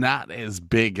it's not as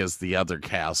big as the other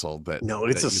castle that. No,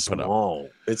 it's a small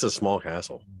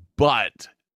castle, but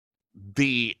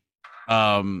the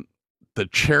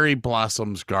cherry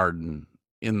blossoms garden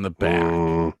in the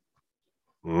back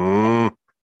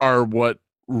are what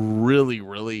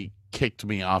really kicked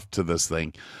me off to this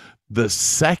thing. The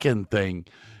second thing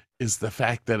is the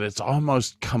fact that it's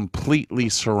almost completely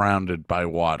surrounded by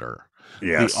water.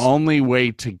 Yes. The only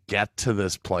way to get to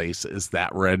this place is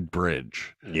that red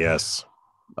bridge. Yes.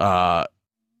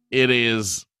 It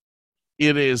is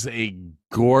a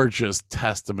gorgeous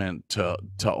testament to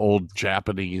old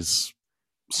Japanese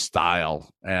style,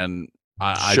 and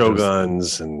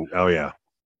shoguns and oh yeah.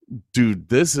 Dude,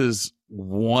 this is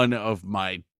one of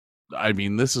my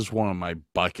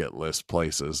bucket list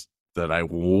places that I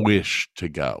wish to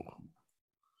go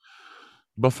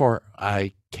before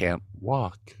I can't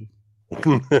walk.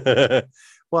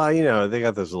 Well, they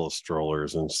got those little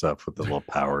strollers and stuff with the little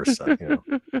power stuff.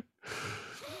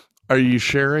 Are you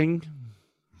sharing?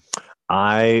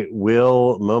 I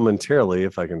will momentarily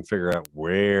if I can figure out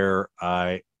where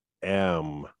I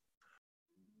am.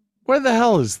 Where the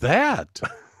hell is that?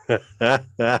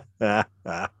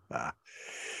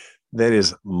 That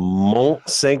is Mont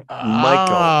Saint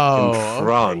Michel in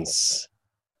France.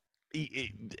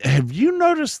 Okay. Have you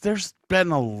noticed there's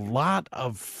been a lot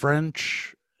of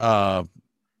French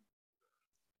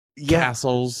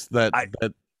castles that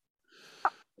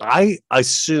I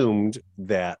assumed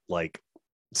that like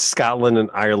Scotland and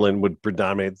Ireland would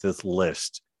predominate this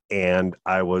list, and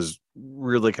I was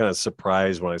really kind of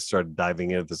surprised when I started diving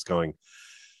into this, going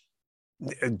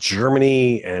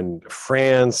Germany and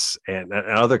France and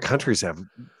other countries have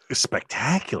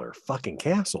spectacular fucking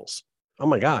castles. Oh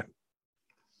my god.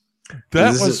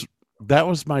 That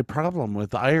was my problem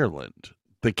with Ireland.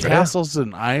 The castles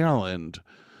in Ireland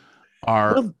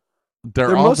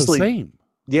they're all mostly the same.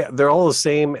 Yeah, they're all the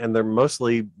same, and they're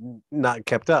mostly not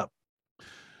kept up.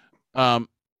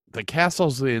 The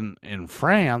castles in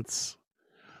France,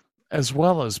 as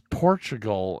well as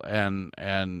Portugal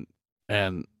and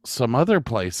some other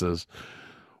places,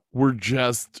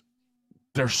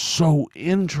 they're so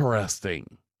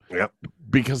interesting. Yep.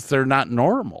 Because they're not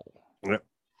normal. Yep.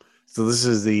 So this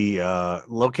is the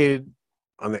located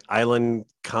on the island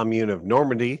commune of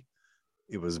Normandy.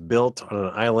 It was built on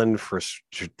an island for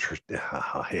strategic region.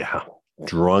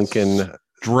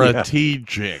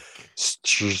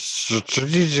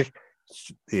 Strategic.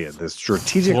 Yeah, it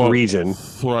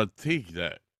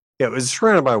was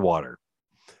surrounded by water,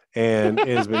 and it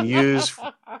has been used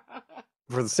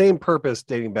for the same purpose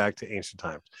dating back to ancient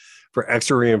times. For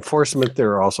extra reinforcement,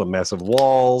 there are also massive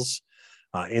walls.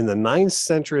 In the 9th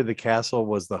century, the castle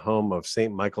was the home of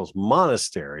St. Michael's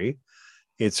Monastery.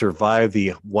 It survived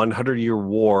the 100-year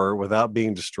war without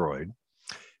being destroyed.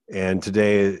 And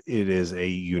today it is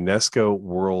a UNESCO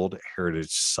World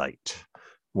Heritage Site.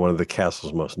 One of the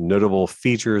castle's most notable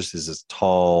features is its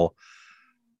tall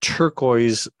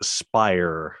turquoise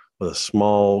spire with a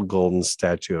small golden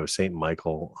statue of St.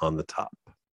 Michael on the top.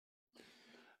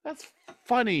 That's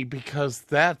funny because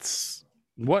that's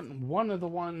one of the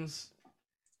ones.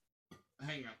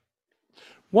 Hang on.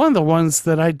 One of the ones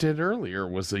that I did earlier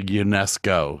was a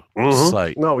UNESCO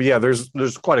site. No, yeah, there's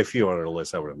quite a few on our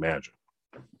list, I would imagine.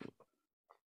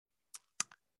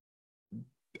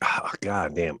 Oh,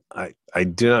 God damn. I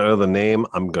do not know the name.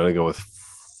 I'm going to go with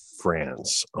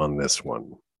France on this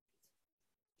one.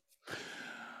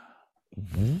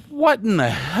 What in the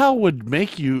hell would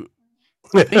make you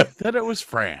think that it was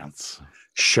France?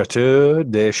 Chateau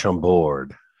de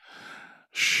Chambord.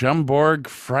 Chambord,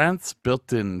 France,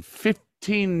 built in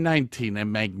 1519, a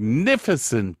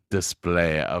magnificent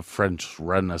display of French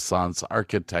Renaissance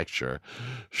architecture.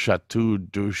 Chateau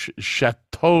de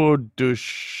Chambord.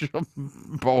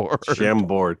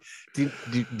 Chambord. Do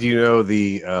you know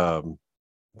the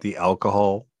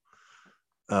alcohol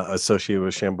associated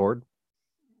with Chambord?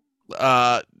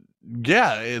 Yeah,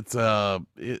 it's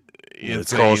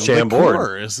called Chambord,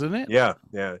 liqueur, isn't it? Yeah.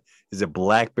 It's a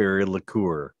blackberry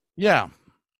liqueur. Yeah.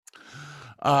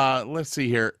 Let's see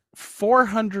here.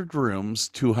 400 rooms,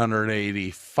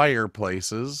 280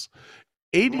 fireplaces,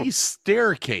 80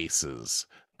 staircases,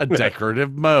 a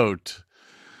decorative moat,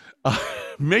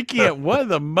 making it one of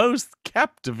the most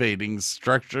captivating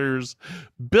structures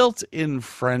built in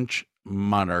French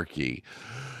monarchy.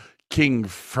 King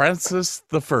Francis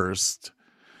I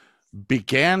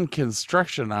began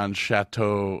construction on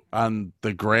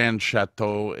the Grand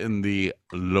Chateau in the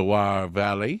Loire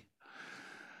Valley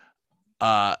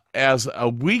as a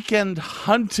weekend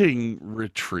hunting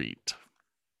retreat.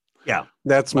 Yeah,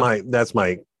 that's my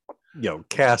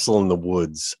castle in the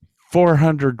woods.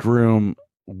 400 room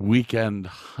weekend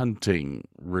hunting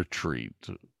retreat.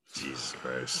 Jesus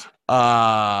Christ.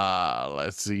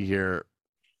 Let's see here.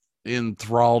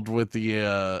 Enthralled with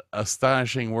the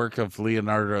astonishing work of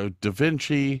Leonardo da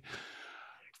Vinci,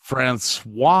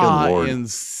 Francois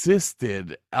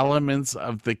insisted elements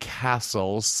of the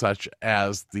castle, such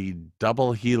as the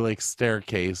double helix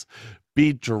staircase,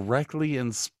 be directly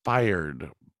inspired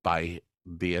by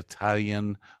the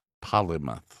Italian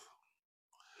polymath.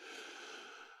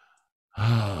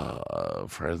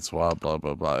 Francois, blah,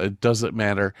 blah, blah. It doesn't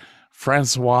matter.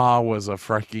 Francois was a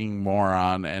freaking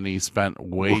moron, and he spent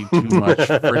way too much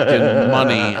freaking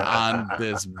money on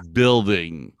this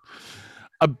building.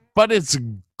 But it's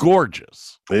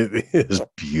gorgeous. It is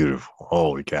beautiful.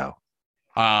 Holy cow.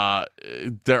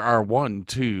 There are 1,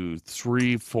 2,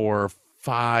 3, 4,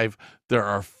 5. There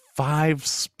are 5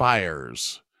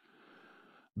 spires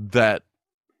that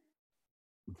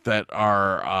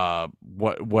are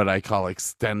what I call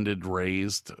extended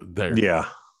raised. They're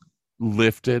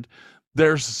lifted.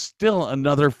 There's still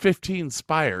another 15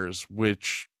 spires,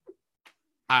 which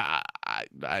yeah,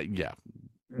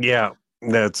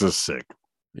 that's just sick.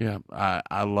 Yeah,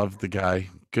 I love the guy.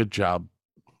 Good job.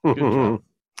 Good job.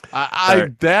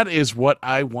 Right. That is what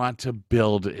I want to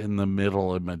build in the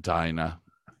middle of Medina.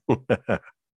 All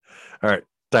right,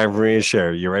 time for me to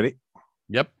share. You ready?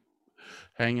 Yep.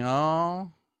 Hang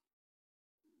on.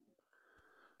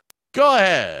 Go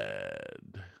ahead.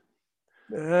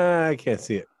 I can't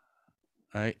see it.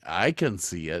 I can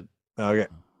see it. Okay.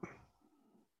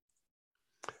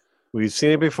 We've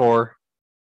seen it before,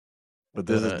 but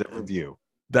this is a different view.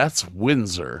 That's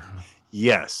Windsor.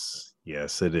 Yes.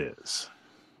 Yes, it is.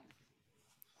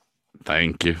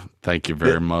 Thank you. Thank you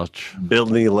very much. Built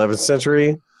in the 11th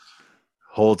century,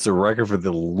 holds the record for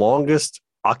the longest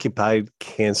occupied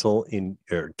castle in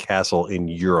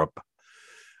Europe.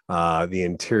 The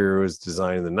interior was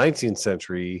designed in the 19th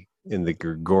century in the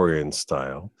Gregorian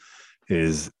style. It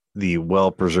is the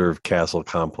well-preserved castle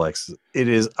complex. It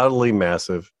is utterly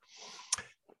massive.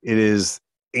 It is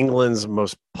England's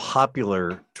most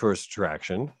popular tourist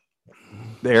attraction.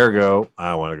 Ergo,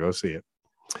 I want to go see it.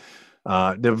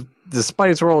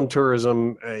 Despite its role in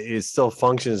tourism, it still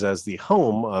functions as the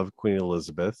home of Queen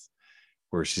Elizabeth,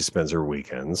 where she spends her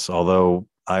weekends. Although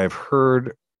I've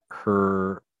heard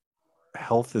her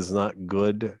health is not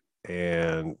good,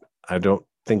 and I don't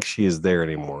think she is there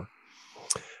anymore.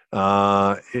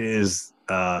 It is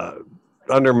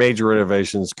under major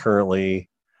renovations currently.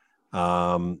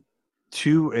 In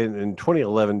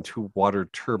 2011, 2 water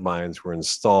turbines were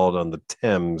installed on the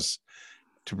Thames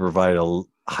to provide a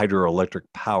hydroelectric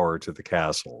power to the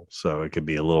castle, so it could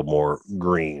be a little more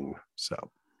green. So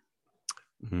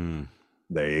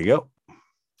there you go.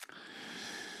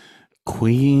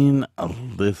 Queen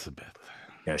Elizabeth.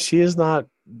 Yeah, she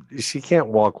can't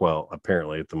walk well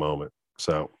apparently at the moment.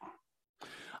 So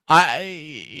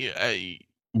I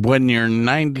when you're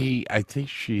 90, I think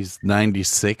she's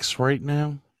 96 right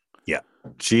now. Yeah,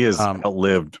 she has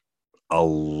outlived a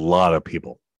lot of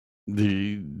people.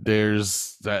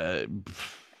 There's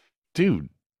dude,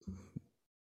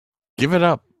 give it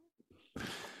up.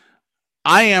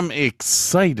 I am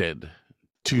excited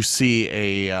to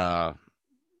see a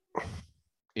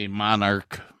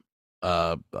monarch,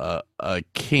 a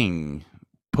king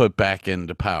put back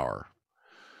into power.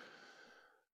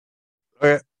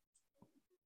 Okay.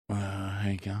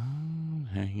 Hang on.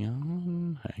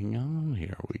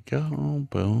 Here we go.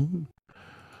 Boom.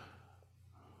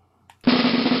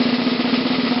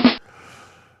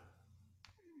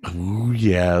 Oh,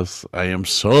 yes. I am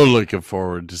so looking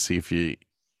forward to see if you...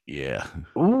 Yeah.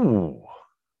 Ooh.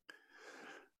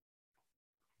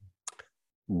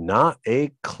 Not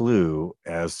a clue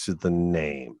as to the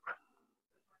name.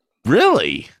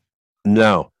 Really?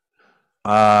 No.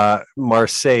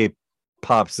 Marseille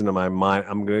pops into my mind.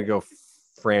 I'm going to go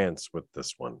France with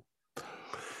this one.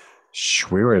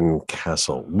 Schwerin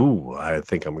Castle. Ooh, I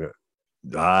think I'm going to...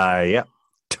 yeah.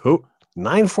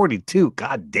 942.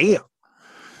 God damn.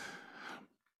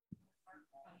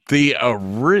 The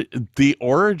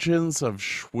origins of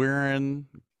Schwerin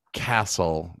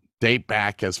Castle date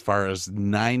back as far as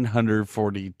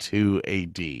 942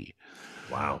 AD.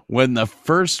 Wow. When the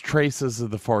first traces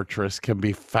of the fortress can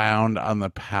be found on the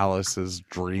palace's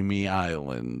dreamy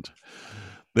island.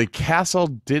 The castle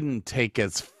didn't take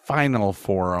its final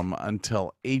form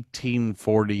until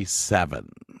 1847.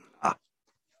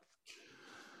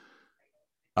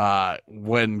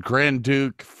 When Grand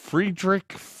Duke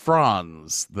Friedrich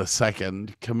Franz II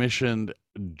commissioned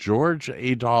George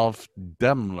Adolf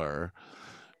Daimler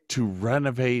to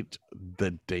renovate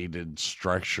the dated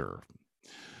structure.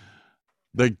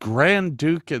 The Grand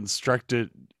Duke instructed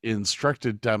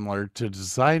Daimler to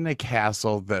design a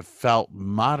castle that felt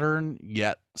modern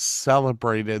yet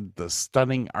celebrated the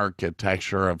stunning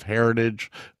architecture of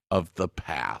heritage of the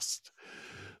past.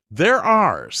 There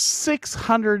are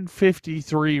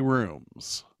 653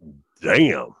 rooms.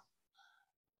 Damn.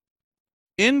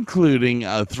 Including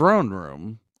a throne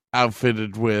room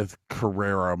outfitted with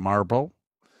Carrara marble,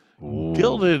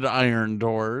 gilded iron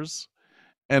doors,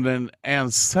 and an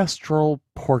ancestral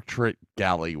portrait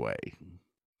gallery.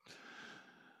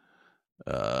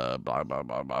 Blah, blah, blah,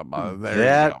 blah, blah.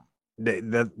 There you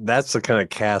go. That's the kind of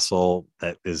castle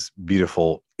that is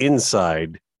beautiful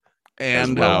inside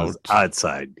and as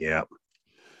outside. Yeah.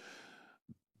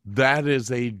 That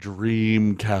is a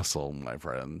dream castle, my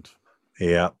friend.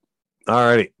 Yeah. All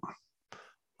righty.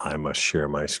 I must share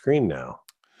my screen now.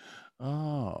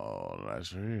 Oh, let's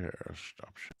see here.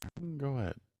 Stop sharing. Go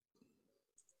ahead.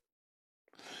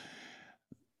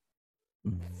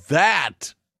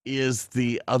 That is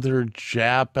the other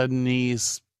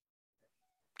Japanese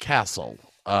castle.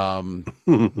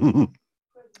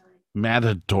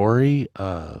 Matadori.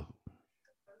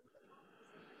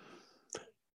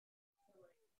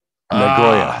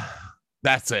 Nagoya.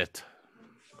 That's it.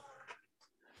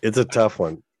 It's a tough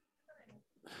one.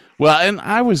 Well, and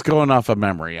I was going off of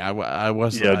memory. I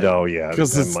wasn't.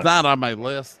 Because it's not on my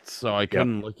list, so I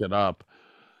couldn't look it up.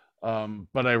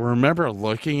 But I remember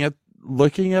looking at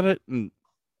looking at it, and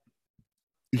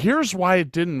here's why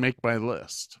it didn't make my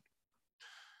list.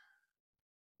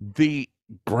 The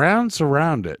grounds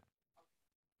around it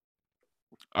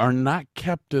are not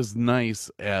kept as nice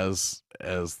as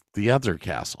the other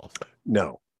castle.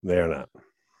 No, they're not.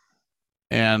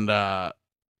 And that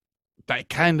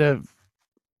kind of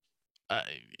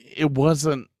it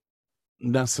wasn't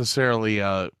necessarily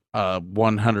a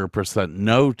 100%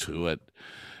 no to it.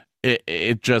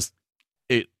 It just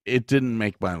it didn't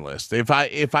make my list. If I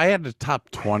had a top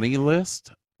 20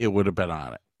 list, it would have been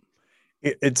on it.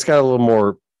 It's got a little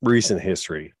more recent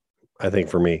history, I think,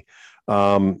 for me.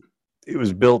 It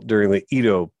was built during the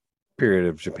Edo period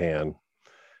of Japan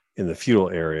in the feudal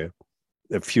era.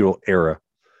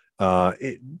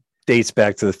 It dates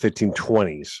back to the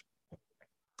 1520s.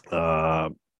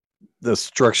 The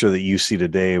structure that you see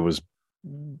today was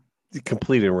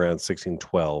completed around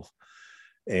 1612,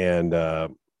 and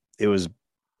it was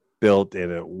built,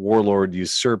 and a warlord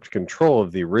usurped control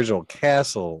of the original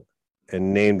castle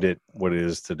and named it what it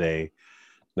is today,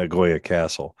 Nagoya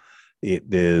Castle.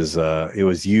 It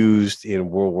was used in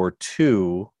World War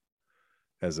II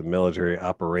as a military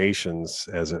operations,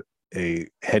 as a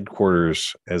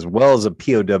headquarters, as well as a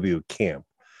POW camp.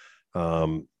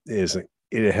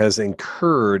 It has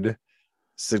incurred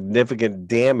significant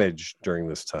damage during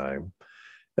this time.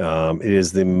 It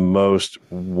is the most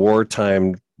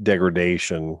wartime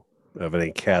degradation of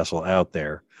any castle out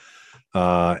there.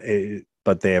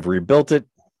 But they have rebuilt it.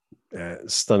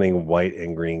 Stunning white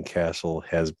and green castle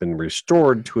has been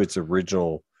restored to its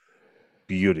original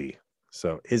beauty.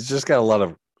 So it's just got a lot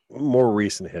of more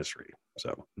recent history.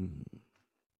 So,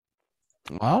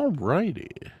 all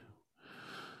righty.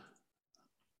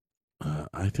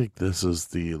 I think this is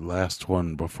the last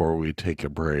one before we take a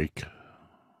break.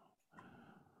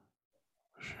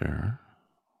 Sure.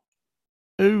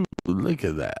 Oh, look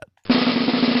at that.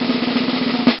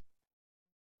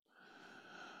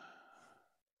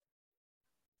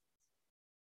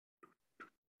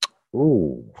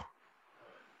 Ooh.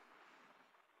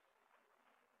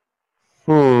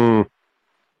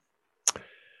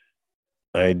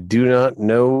 I do not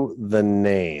know the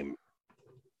name.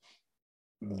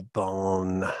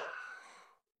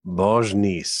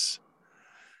 Bojnis.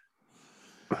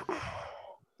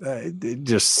 It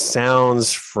just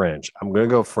sounds French. I'm going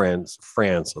to go France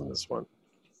on this one.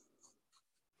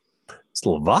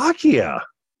 Slovakia.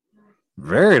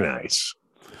 Very nice.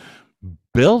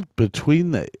 Built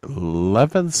between the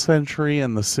 11th century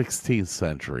and the 16th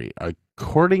century,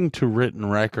 according to written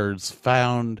records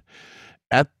found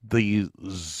at the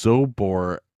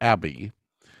Zobor Abbey,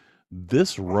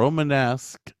 this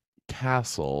Romanesque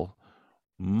castle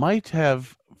might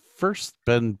have first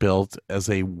been built as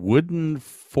a wooden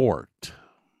fort.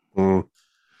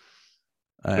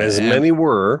 Many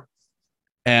were.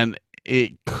 And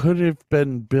it could have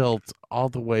been built all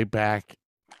the way back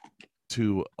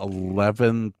to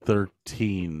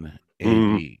 1113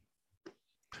 AD.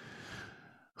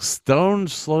 Stone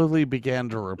slowly began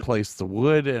to replace the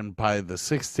wood, and by the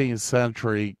 16th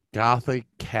century, Gothic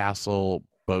castle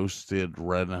boasted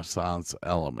Renaissance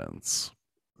elements.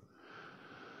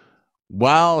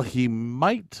 While he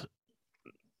might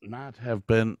not have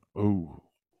been,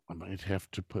 I might have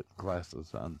to put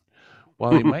glasses on.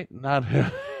 While he might not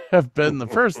have been the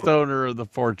first owner of the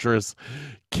fortress,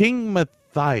 King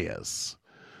Matthias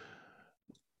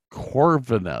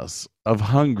Corvinus of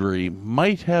Hungary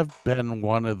might have been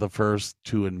one of the first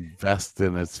to invest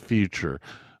in its future.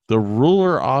 The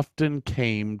ruler often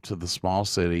came to the small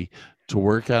city to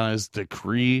work on his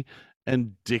decree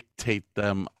and dictate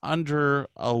them under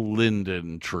a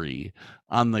linden tree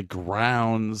on the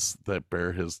grounds that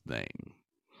bear his name.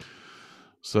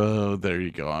 So there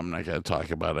you go. I'm not going to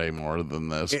talk about any more than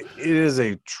this. It is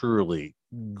a truly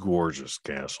gorgeous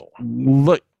castle.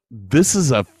 Look, this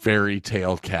is a fairy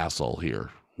tale castle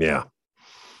here. Yeah.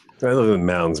 I love the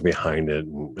mountains behind it.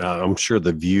 I'm sure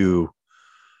the view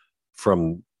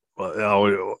from,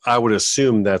 I would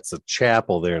assume that's the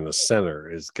chapel there in the center.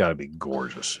 It's got to be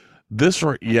gorgeous.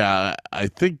 I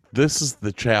think this is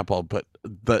the chapel, but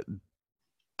the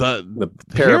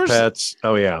parapets.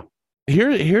 Oh yeah.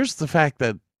 Here's the fact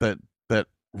that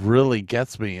really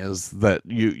gets me is that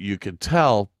you could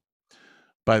tell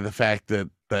by the fact that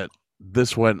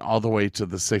this went all the way to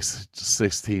the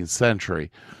 16th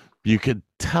century. You could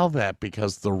tell that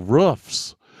because the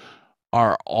roofs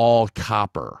are all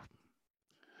copper.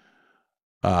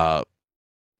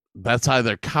 That's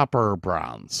either copper or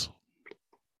bronze.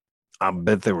 I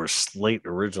bet they were slate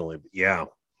originally. Yeah.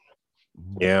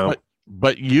 Yeah.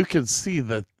 But you can see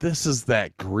that this is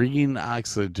that green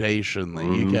oxidation that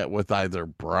you get with either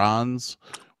bronze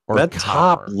Or that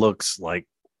copper. top looks like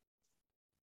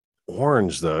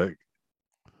orange, though.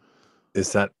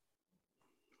 Is that?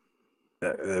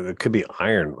 It could be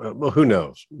iron. Well, who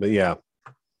knows? But yeah,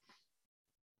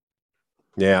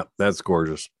 that's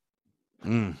gorgeous.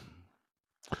 Mm.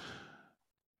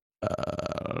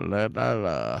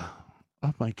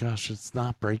 Oh my gosh, it's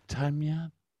not break time yet.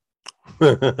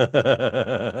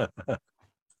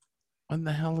 When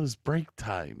the hell is break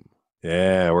time?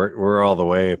 Yeah, we're all the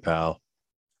way, pal.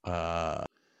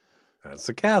 That's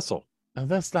the castle.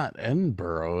 That's not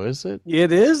Edinburgh, is it?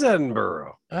 It is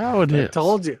Edinburgh. Oh, it is.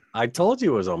 I told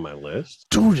you it was on my list.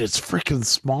 Dude, it's freaking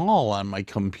small on my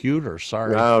computer.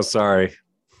 Sorry. Oh, sorry.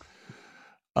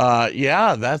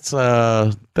 Yeah, that's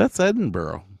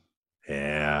Edinburgh.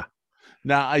 Yeah.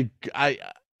 Now I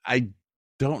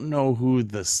don't know who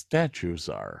the statues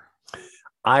are.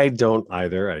 I don't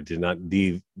either. I did not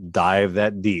dive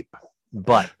that deep,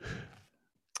 but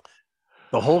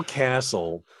the whole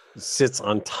castle sits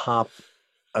on top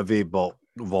of a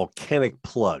volcanic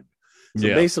plug. So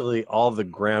basically all the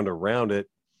ground around it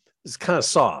is kind of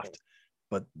soft,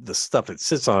 but the stuff it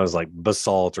sits on is like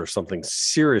basalt or something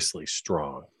seriously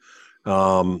strong.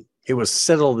 It was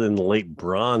settled in the late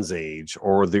Bronze Age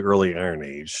or the early Iron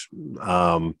Age. In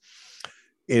a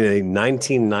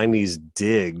 1990s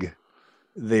dig,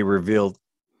 they revealed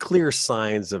clear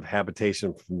signs of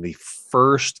habitation from the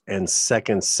 1st and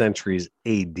 2nd centuries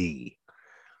AD.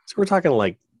 So we're talking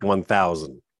like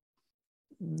 1000.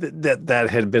 That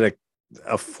had been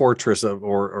a fortress of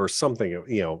or something,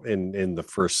 in the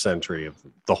 1st century of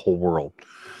the whole world.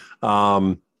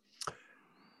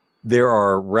 There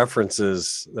are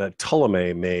references that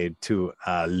Ptolemy made to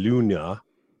Luna,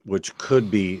 which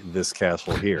could be this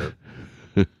castle here.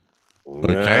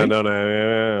 Okay.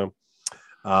 No.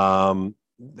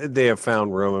 They have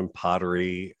found Roman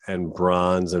pottery and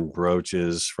bronze and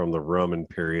brooches from the Roman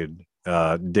period,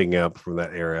 digging up from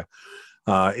that area.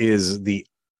 Is one of the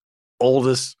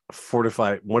oldest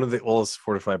fortified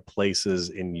places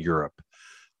in Europe,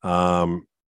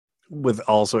 with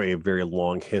also a very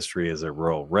long history as a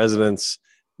royal residence,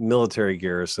 military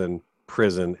garrison,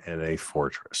 prison, and a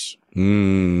fortress.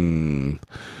 The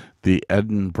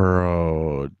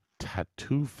Edinburgh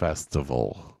Tattoo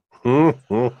Festival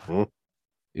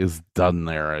is done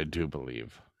there, I do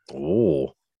believe.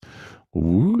 Oh.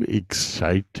 Ooh,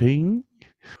 exciting.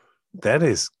 That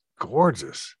is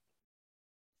gorgeous.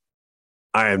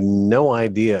 I have no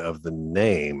idea of the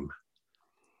name.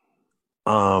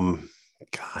 God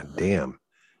damn.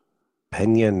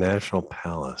 Peña National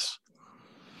Palace.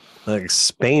 Like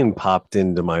Spain popped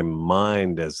into my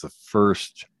mind as the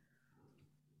first.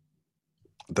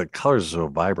 The colors are so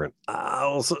vibrant.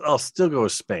 I'll still go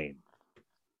with Spain.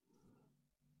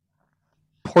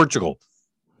 Portugal.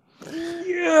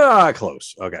 Yeah,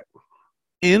 close. Okay.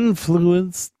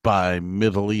 Influenced by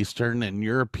Middle Eastern and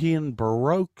European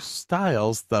Baroque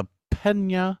styles, the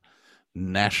Peña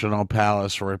National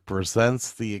Palace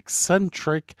represents the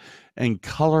eccentric and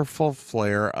colorful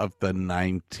flair of the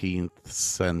 19th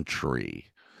century.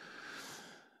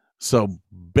 So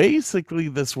basically,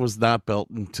 this was not built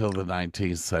until the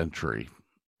 19th century,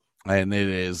 and it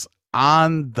is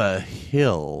on the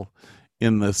hill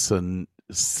in the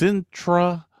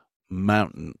Sintra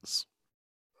Mountains.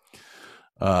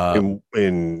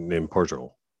 In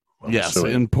Portugal. Yes,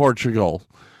 in Portugal.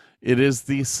 It is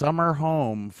the summer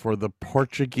home for the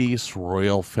Portuguese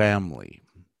royal family.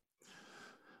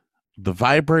 The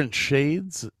vibrant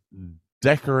shades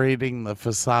decorating the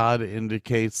facade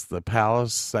indicates the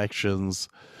palace sections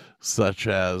such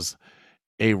as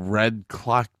a red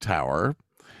clock tower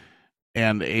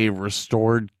and a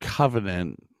restored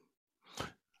convent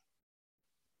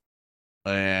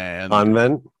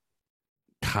and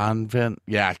convent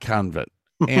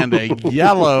and a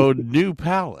yellow new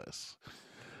palace.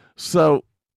 So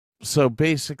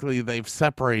basically they've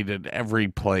separated every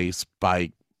place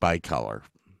by color.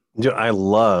 I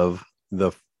love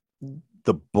the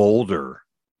boulder,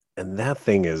 and that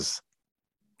thing is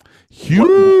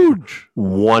huge.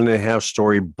 1.5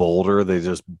 story boulder they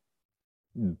just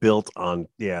built on.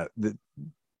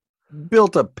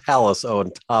 Built a palace on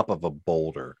top of a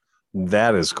boulder.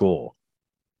 That is cool.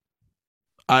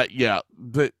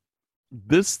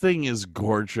 This thing is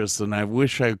gorgeous, and I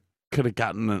wish I could have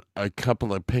gotten a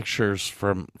couple of pictures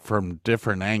from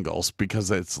different angles,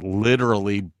 because it's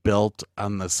literally built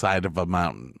on the side of a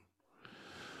mountain.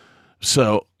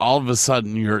 So all of a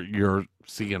sudden you're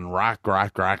seeing rock,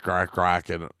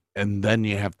 and then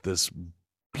you have this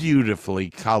beautifully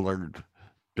colored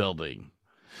building.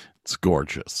 It's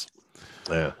gorgeous.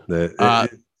 Yeah.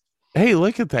 Hey,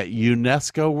 look at that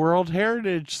UNESCO World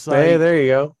Heritage Site. Hey, there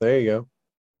you go.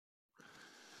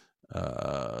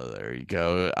 There you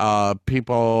go.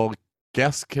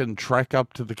 Guests can trek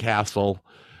up to the castle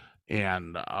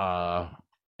and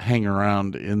hang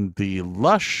around in the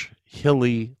lush,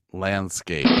 hilly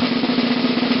landscape.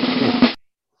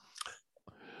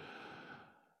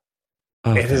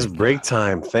 It is break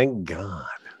time. Thank God.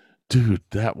 Dude,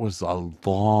 that was a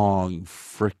long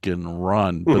freaking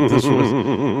run, but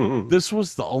this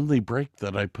was the only break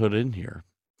that I put in here.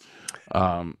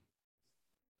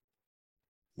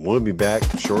 We'll be back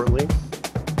shortly.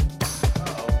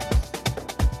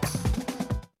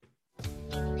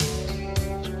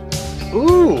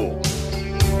 Ooh,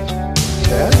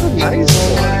 that's a nice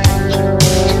one.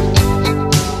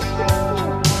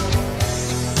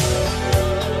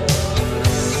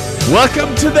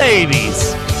 Welcome to the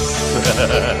 80s.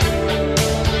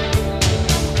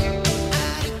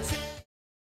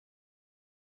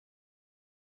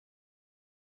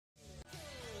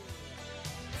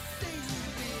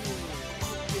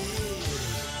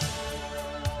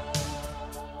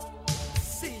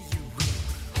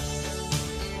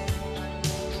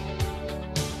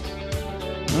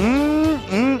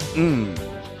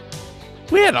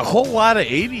 We had a whole lot of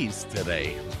 80s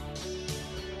today.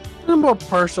 I'm more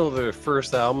partial to the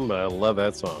first album, but I love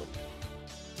that song.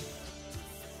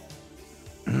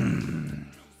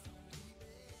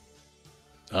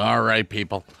 All right,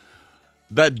 people.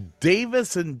 The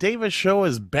Davis and Davis show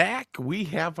is back. We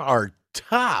have our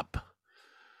top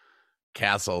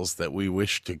castles that we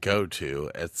wish to go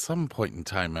to at some point in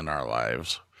time in our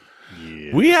lives.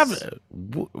 Yes.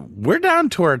 We're down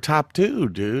to our top 2,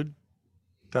 dude.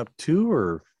 Top 2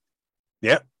 or?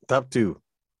 Yep, top 2.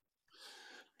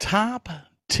 Top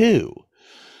 2.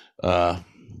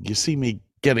 You see me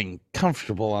getting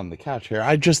comfortable on the couch here.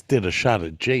 I just did a shot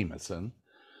of Jameson.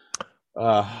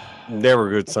 Never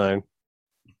a good sign.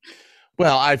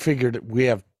 Well, I figured we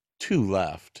have 2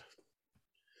 left.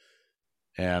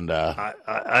 And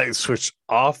I switched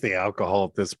off the alcohol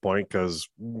at this point because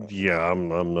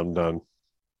I'm done.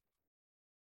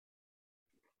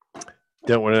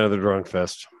 Don't want another drunk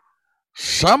fest.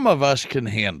 Some of us can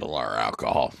handle our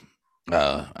alcohol.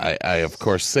 I of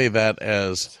course say that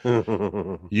as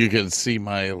you can see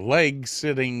my leg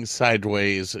sitting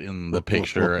sideways in the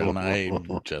picture, and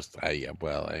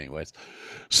anyways.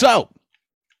 So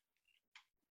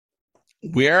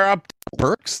we're up to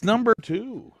Burke's number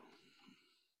 2.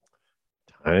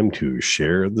 Time to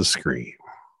share the screen.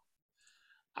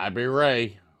 I be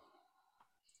Ray.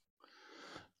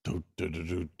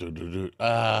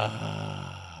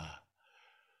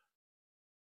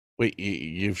 Wait,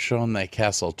 you've shown that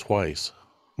castle twice.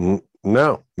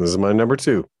 No, this is my number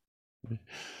 2.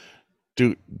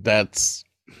 Dude, that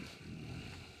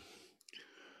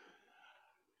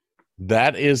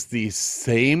is the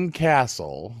same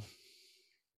castle.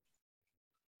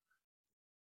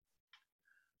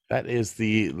 That is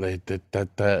the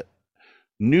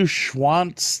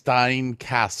Neuschwanstein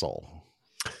Castle.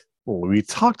 Well, we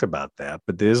talked about that,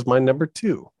 but this is my number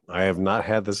 2. I have not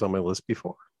had this on my list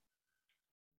before.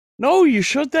 No, you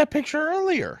showed that picture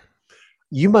earlier.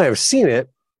 You might have seen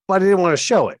it, but I didn't want to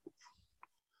show it.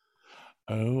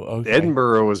 Oh, okay.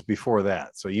 Edinburgh was before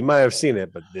that, so you might have seen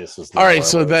it, but this is all right.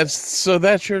 So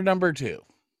that's your number 2.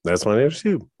 That's my number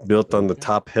 2. Built on the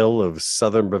top hill of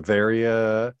southern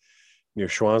Bavaria,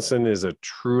 Neuschwanstein is a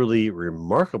truly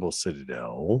remarkable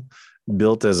citadel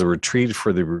built as a retreat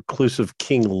for the reclusive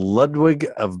King Ludwig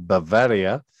of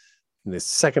Bavaria in the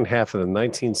second half of the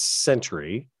 19th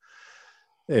century.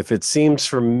 If it seems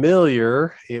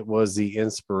familiar, it was the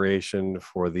inspiration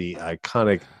for the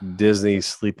iconic Disney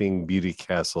Sleeping Beauty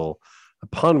Castle,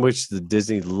 upon which the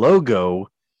Disney logo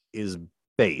is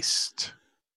based.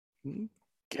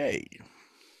 Okay.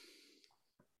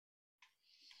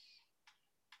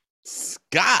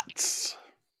 Scott's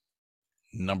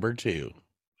number 2.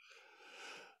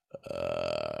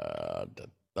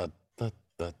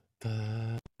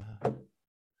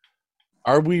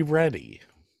 Are we ready?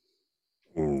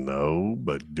 No,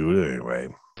 but do it anyway.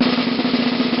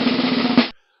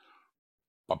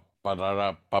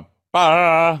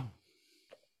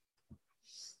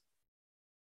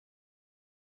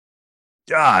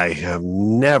 I have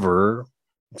never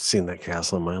seen that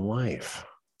castle in my life.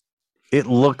 It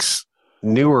looks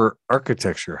newer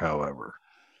architecture, however.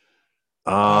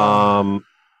 Don't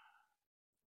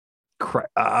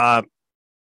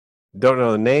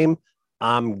know the name.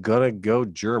 I'm gonna go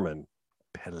German.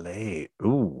 Pelé.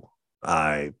 Ooh,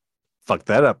 I fucked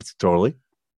that up totally.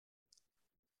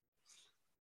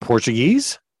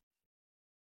 Portuguese.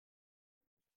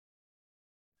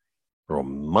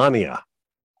 Romania.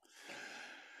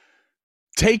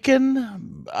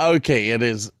 Taken. Okay, it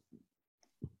is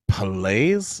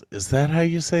Palais? Is that how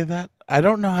you say that? I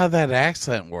don't know how that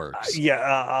accent works. Yeah,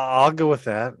 I'll go with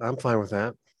that. I'm fine with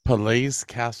that. Palais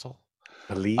Castle.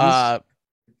 Please.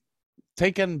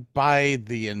 Taken by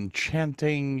the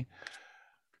enchanting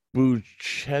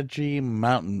Bucheji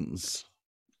Mountains,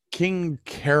 King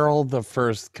Carol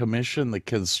I commissioned the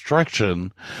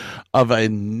construction of a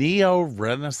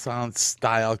neo-Renaissance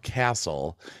style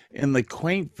castle in the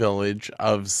quaint village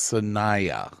of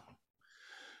Sanaya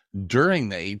during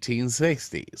the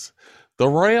 1860s. The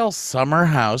Royal Summer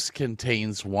House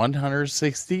contains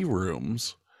 160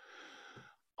 rooms,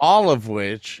 all of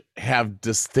which have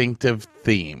distinctive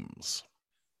themes.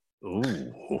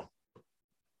 Ooh.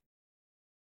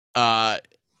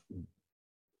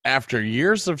 After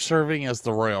years of serving as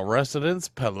the royal residence,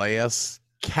 Palais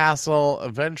Castle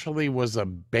eventually was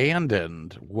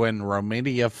abandoned when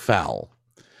Romania fell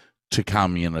to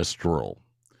communist rule.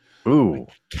 Ooh.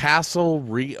 The castle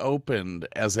reopened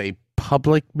as a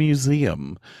public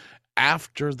museum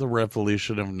after the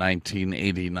revolution of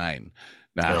 1989.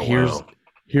 Now,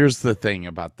 here's the thing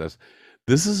about this.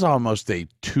 This is almost a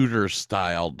Tudor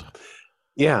styled.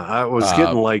 Yeah, I was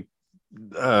getting like,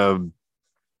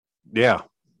 yeah.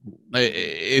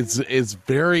 It's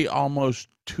very almost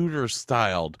Tudor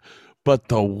styled, but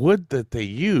the wood that they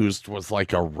used was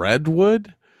like a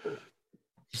redwood.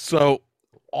 So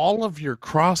all of your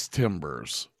cross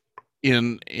timbers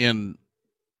inlaid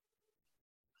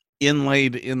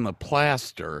in the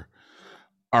plaster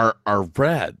are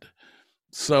red.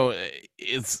 So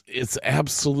it's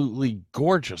absolutely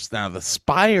gorgeous. Now the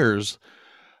spires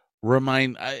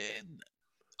remind I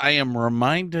am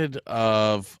reminded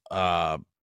of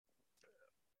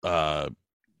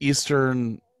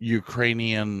Eastern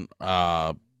Ukrainian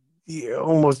yeah,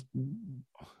 almost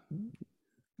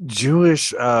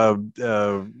Jewish not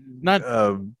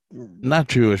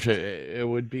Jewish. It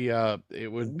would be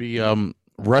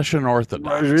Russian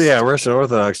Orthodox. Yeah, Russian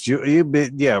Orthodox.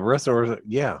 Russian Orthodox.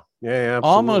 Yeah, absolutely.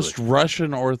 Almost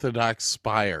Russian Orthodox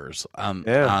spires on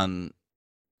the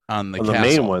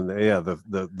main one. Yeah,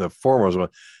 the foremost one,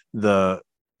 the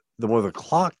one with the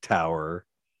clock tower,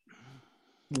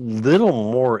 little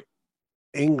more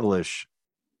English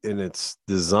in its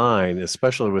design,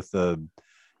 especially with the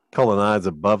colonnades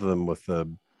above them. With the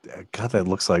God, that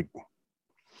looks like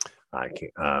I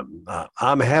can't.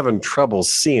 I'm having trouble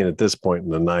seeing at this point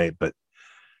in the night, but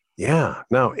yeah,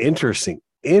 no, interesting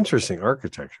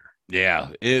architecture. Yeah,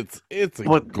 it's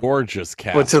a gorgeous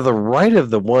castle. But to the right of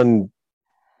the one,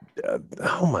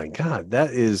 oh my God,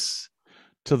 that is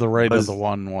to the right of the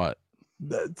one. What?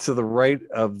 To the right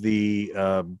of the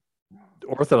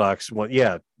Orthodox one,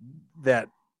 yeah, that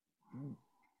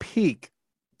peak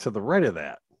to the right of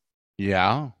that.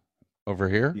 Yeah, over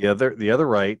here. The other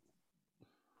right.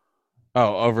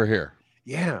 Oh, over here.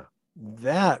 Yeah,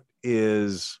 that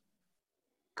is.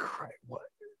 What?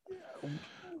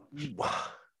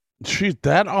 Shoot,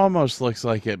 that almost looks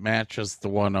like it matches the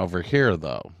one over here,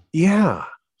 though. Yeah.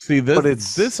 See,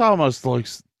 this almost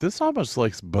looks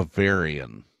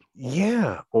Bavarian.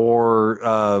 Yeah, or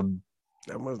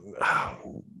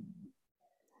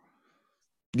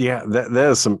yeah, that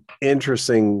is some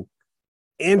interesting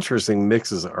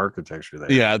mixes of architecture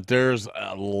there. Yeah, there's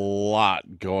a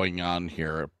lot going on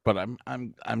here, but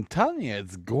I'm telling you,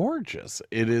 it's gorgeous.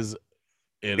 It is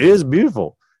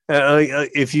beautiful.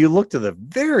 If you look to the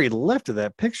very left of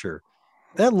that picture,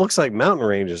 that looks like mountain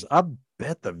ranges. I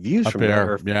bet the views from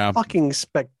there are fucking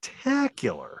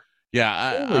spectacular.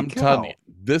 Yeah, I'm telling you,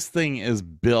 this thing is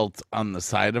built on the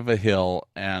side of a hill,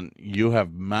 and you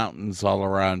have mountains all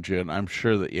around you, and I'm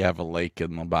sure that you have a lake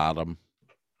in the bottom.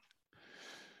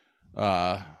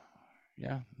 Yeah,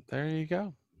 there you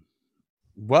go.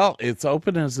 Well, it's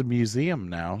open as a museum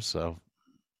now, so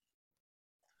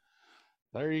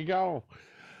there you go.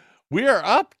 We are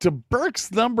up to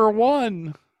Burke's number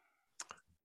one.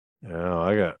 Now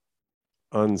I got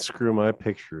unscrew my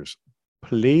pictures.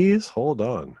 Please hold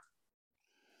on.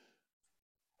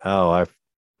 What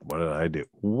did I do?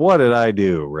 What did I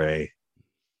do, Ray?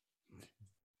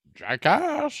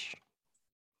 Jackass.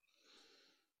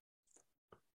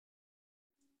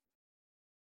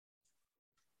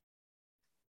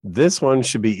 This one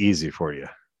should be easy for you.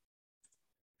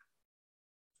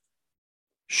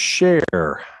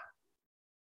 Share.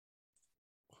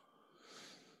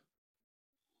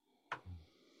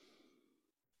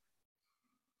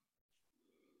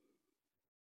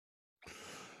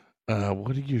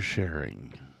 What are you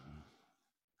sharing?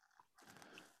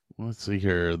 Let's see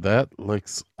here. That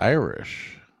looks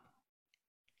Irish.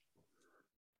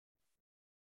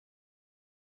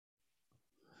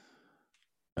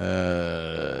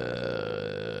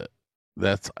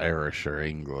 That's Irish or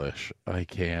English. I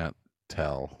can't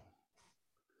tell.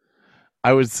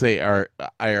 I would say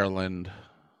Ireland.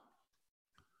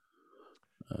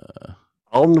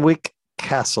 Alnwick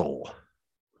Castle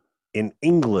in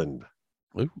England.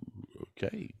 Ooh,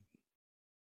 okay.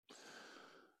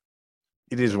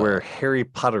 It is where Harry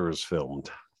Potter is filmed.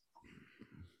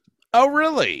 Oh,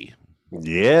 really?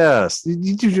 Yes.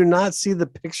 Did you not see the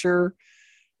picture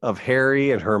of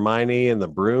Harry and Hermione and the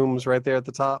brooms right there at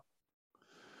the top?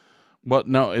 Well,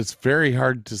 no, it's very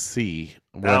hard to see.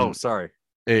 Oh, sorry.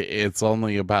 It's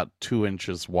only about 2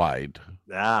 inches wide.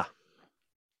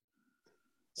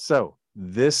 So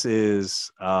this is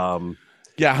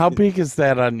yeah, how big is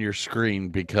that on your screen?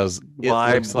 Because it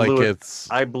looks like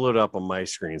I blew it up on my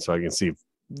screen so I can see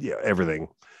everything.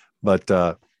 But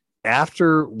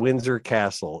after Windsor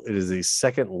Castle, it is the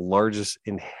second largest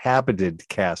inhabited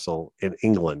castle in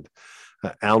England.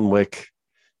 Alnwick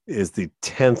is the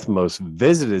 10th most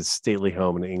visited stately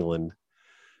home in England,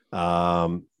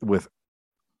 with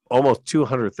almost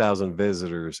 200,000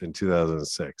 visitors in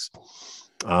 2006.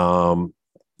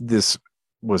 This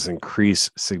was increased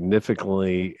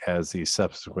significantly as the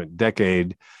subsequent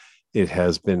decade. It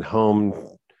has been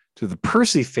home to the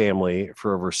Percy family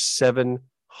for over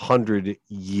 700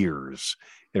 years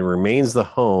and remains the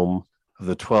home of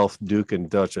the 12th Duke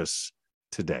and Duchess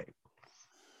today.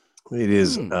 It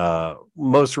is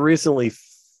most recently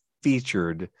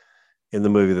featured in the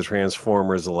movie The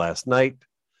Transformers: The Last Knight,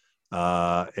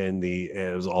 and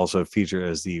it was also featured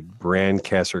as the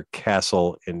Brancaster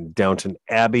Castle in Downton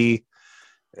Abbey,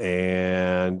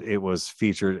 and it was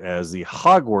featured as the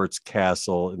Hogwarts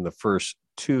Castle in the first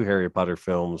 2 Harry Potter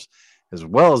films, as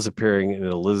well as appearing in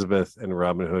Elizabeth and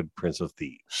Robin Hood, Prince of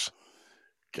Thieves.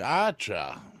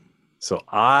 Gotcha. So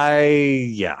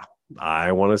I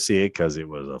want to see it because it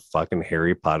was a fucking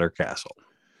Harry Potter castle.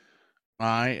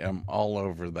 I am all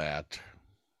over that.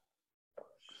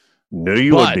 No,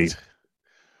 you would be.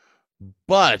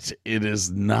 But it is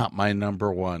not my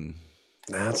number one.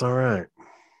 That's all right.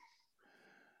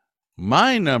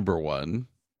 My number one,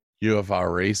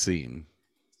 UFR Racing.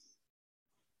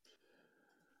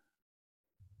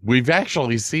 We've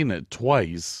actually seen it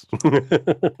twice.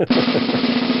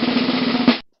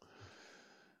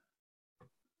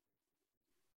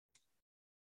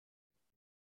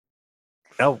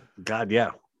 Oh, God, yeah.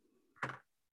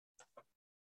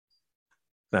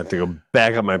 I have to go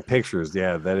back up my pictures.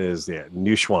 Yeah, that is,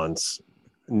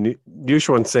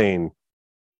 Neuschwanstein.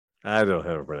 I don't know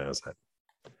how to pronounce that.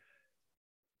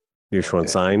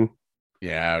 Neuschwanstein.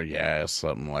 Yeah,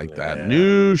 something like that. Yeah.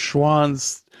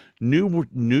 Neuschwanstein.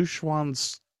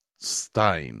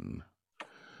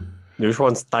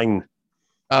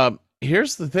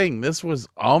 Here's the thing. This was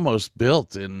almost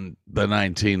built in the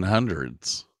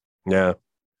 1900s. Yeah.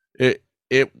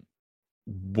 It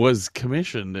was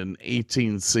commissioned in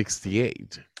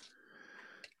 1868.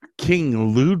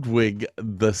 King Ludwig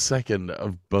II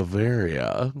of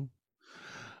Bavaria.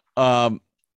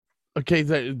 Okay,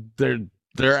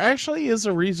 there actually is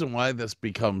a reason why this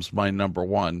becomes my number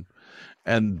one,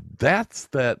 and that's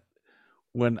that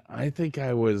when I think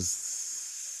I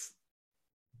was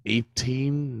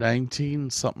 18, 19,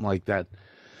 something like that,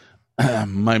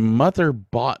 my mother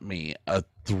bought me a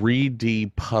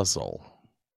 3D puzzle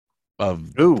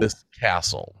of this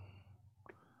castle.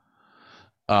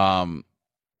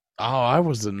 I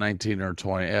was in 19 or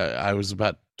 20. I was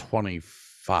about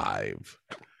 25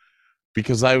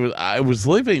 because I was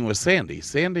living with Sandy.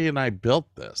 Sandy and I built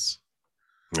this.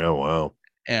 Oh, wow.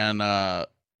 And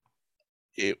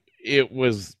it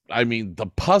was, I mean, the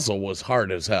puzzle was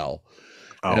hard as hell.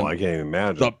 Oh, and I can't even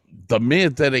imagine. The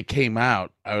minute that it came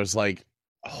out, I was like,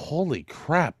 holy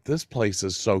crap, this place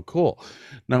is so cool.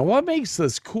 Now, what makes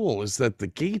this cool is that the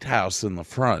gatehouse in the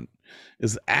front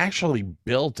is actually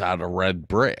built out of red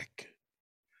brick.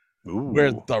 Ooh.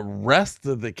 Where the rest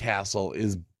of the castle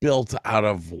is built out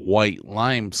of white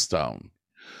limestone.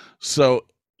 So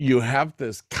you have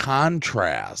this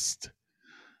contrast.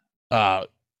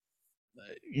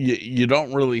 You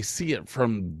don't really see it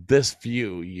from this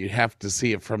view. You have to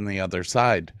see it from the other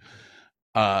side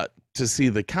to see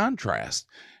the contrast.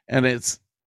 And it's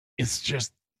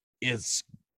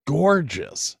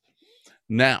gorgeous.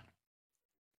 Now,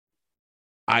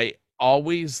 I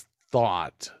always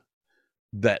thought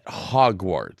that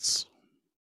Hogwarts,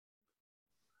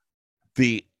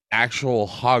 the actual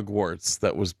Hogwarts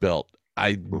that was built,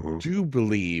 I do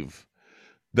believe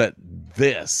that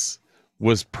this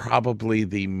was probably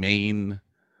the main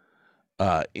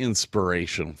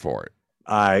inspiration for it.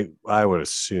 I would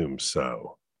assume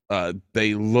so.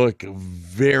 They look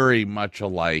very much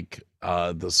alike.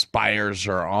 The spires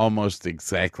are almost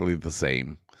exactly the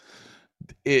same.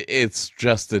 It's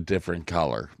just a different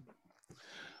color.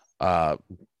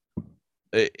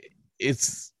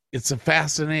 It's a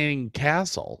fascinating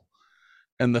castle,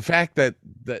 and the fact that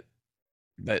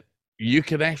you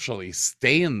can actually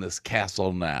stay in this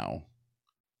castle now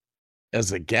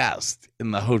as a guest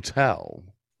in the hotel.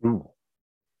 Ooh.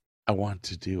 I want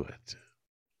to do it.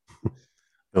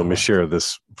 Let me share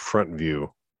this front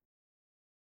view.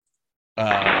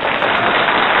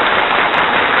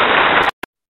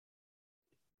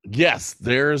 Yes,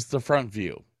 there's the front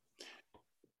view.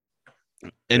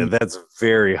 And that's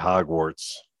very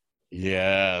Hogwarts.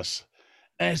 Yes.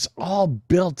 And it's all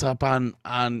built up on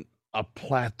a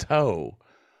plateau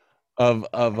of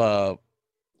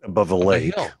above a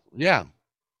lake. hill. Yeah.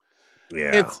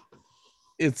 Yeah.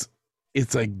 It's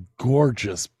a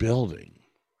gorgeous building.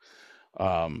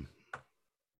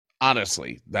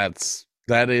 Honestly, that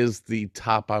is the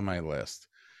top on my list.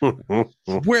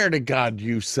 Swear to God,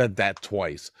 you said that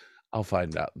twice. I'll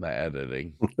find out in the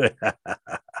editing.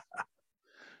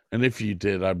 And if you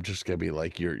did, I'm just gonna be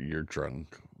like, you're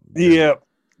drunk. Yep.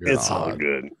 You're It's all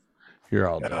good. You're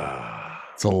all done.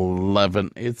 It's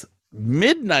 11. It's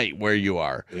midnight where you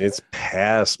are. It's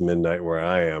past midnight where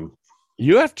I am.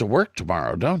 You have to work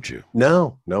tomorrow, don't you?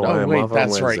 No, I am wait, off on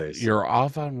that's Wednesdays. right. You're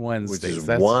off on Wednesdays. Which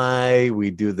is why we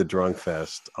do the Drunk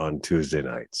Fest on Tuesday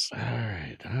nights. All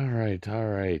right.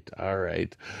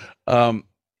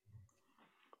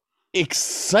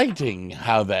 Exciting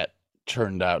how that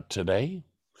turned out today.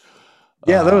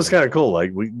 Yeah, that was kind of cool.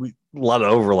 Like we a lot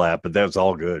of overlap, but that was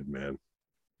all good, man.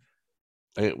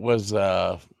 It was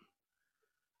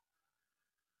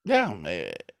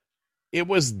it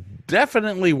was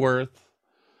definitely worth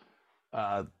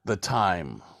the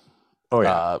time. Oh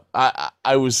yeah.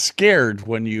 I was scared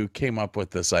when you came up with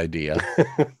this idea.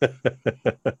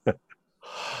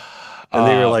 And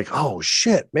they were like, "Oh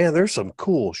shit, man! There's some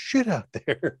cool shit out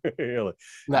there." You're like,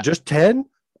 just 10?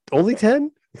 Only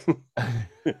 10?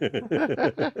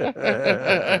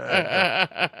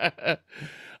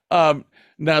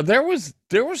 Now there was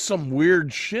some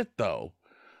weird shit though.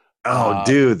 Oh,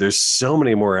 dude, there's so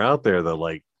many more out there though.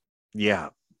 Like, yeah,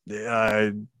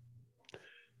 I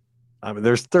mean,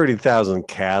 there's 30,000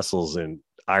 castles in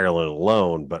Ireland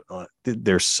alone, but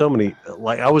there's so many.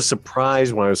 Like, I was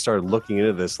surprised when I started looking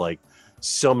into this. Like,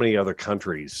 so many other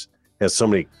countries have so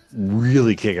many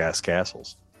really kick-ass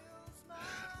castles.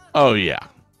 Oh yeah.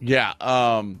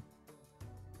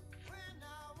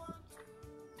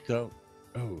 So,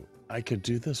 I could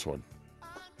do this one.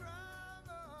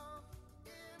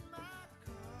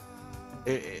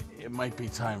 It might be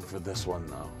time for this one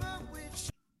though.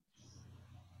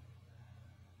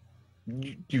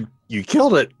 You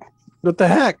killed it. What the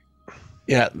heck?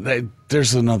 Yeah,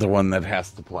 there's another one that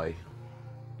has to play.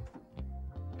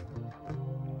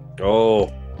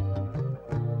 Oh.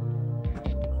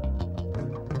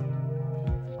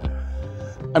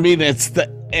 I mean, it's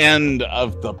the end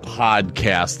of the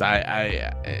podcast.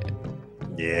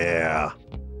 Yeah.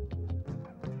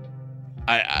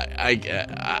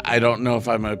 I don't know if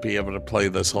I might be able to play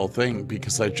this whole thing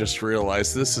because I just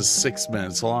realized this is 6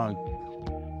 minutes long.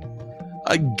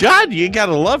 God, you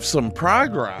gotta love some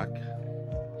prog rock.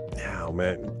 Oh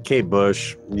man, Kate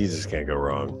Bush, you just can't go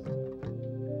wrong.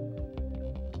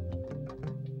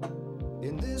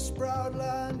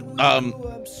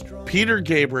 Peter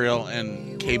Gabriel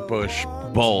and Kate Bush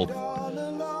both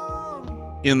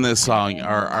in this song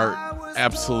are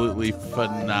absolutely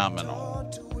phenomenal.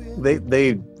 They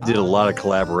did a lot of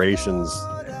collaborations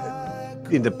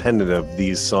independent of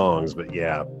these songs, but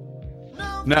yeah.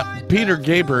 Now, Peter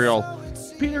Gabriel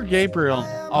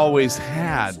always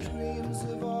had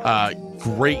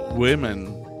great women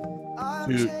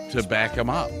to back him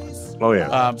up. Oh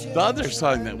yeah. The other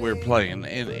song that we're playing,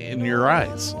 In Your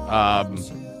Eyes. I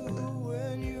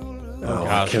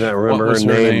cannot remember her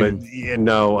name, but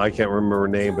no, I can't remember her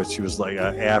name. But she was like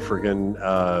an African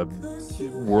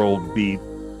world beat.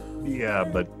 Yeah,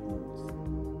 but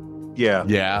yeah.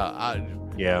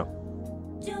 Yeah.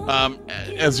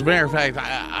 As a matter of fact,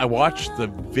 I watched the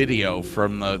video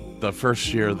from the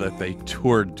first year that they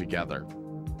toured together,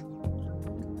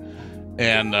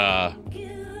 and I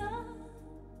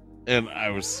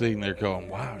was sitting there going,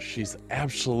 "Wow, she's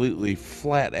absolutely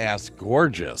flat ass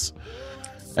gorgeous,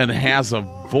 and has a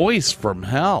voice from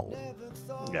hell."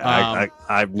 Yeah,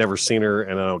 I've never seen her,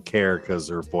 and I don't care because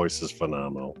her voice is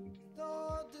phenomenal.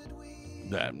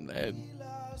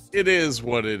 It is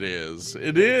what it is.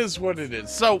 It is what it is.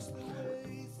 So,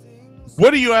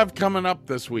 what do you have coming up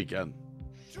this weekend?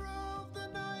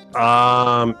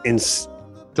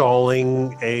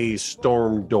 installing a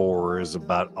storm door is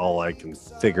about all I can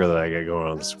figure that I got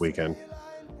going on this weekend.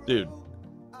 Dude,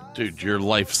 your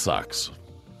life sucks.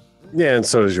 Yeah, and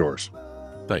so does yours.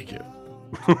 Thank you.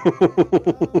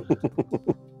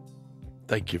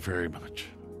 Thank you very much.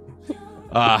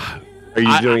 Are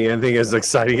you doing anything as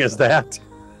exciting as that?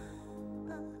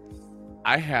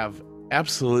 I have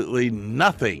absolutely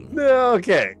nothing.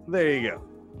 Okay, there you go.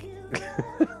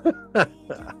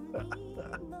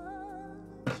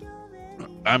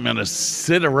 I'm gonna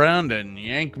sit around and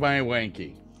yank my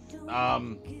wanky.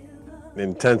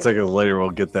 And 10 seconds later,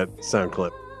 we'll get that sound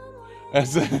clip.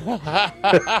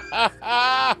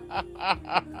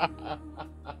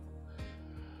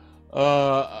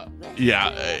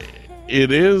 Yeah,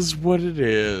 it is what it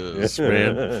is,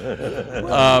 man.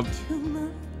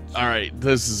 All right,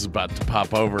 this is about to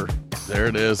pop over. There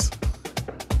it is.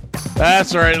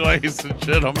 That's right, ladies and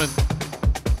gentlemen.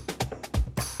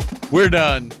 We're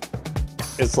done.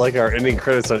 It's like our ending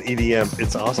credits on EDM.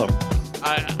 It's awesome.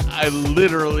 I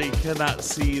literally cannot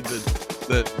see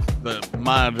the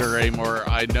monitor anymore.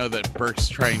 I know that Burke's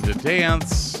trying to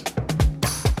dance.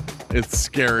 It's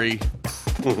scary.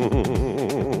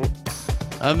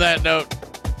 On that note,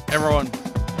 everyone,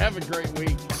 have a great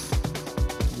week.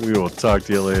 We will talk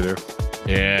to you later.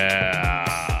 Yeah.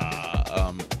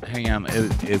 Hang on.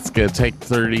 It's going to take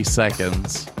 30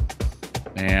 seconds.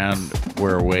 And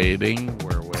we're waiting.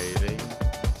 We're waiting.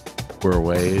 We're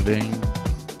waiting.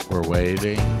 We're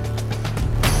waiting.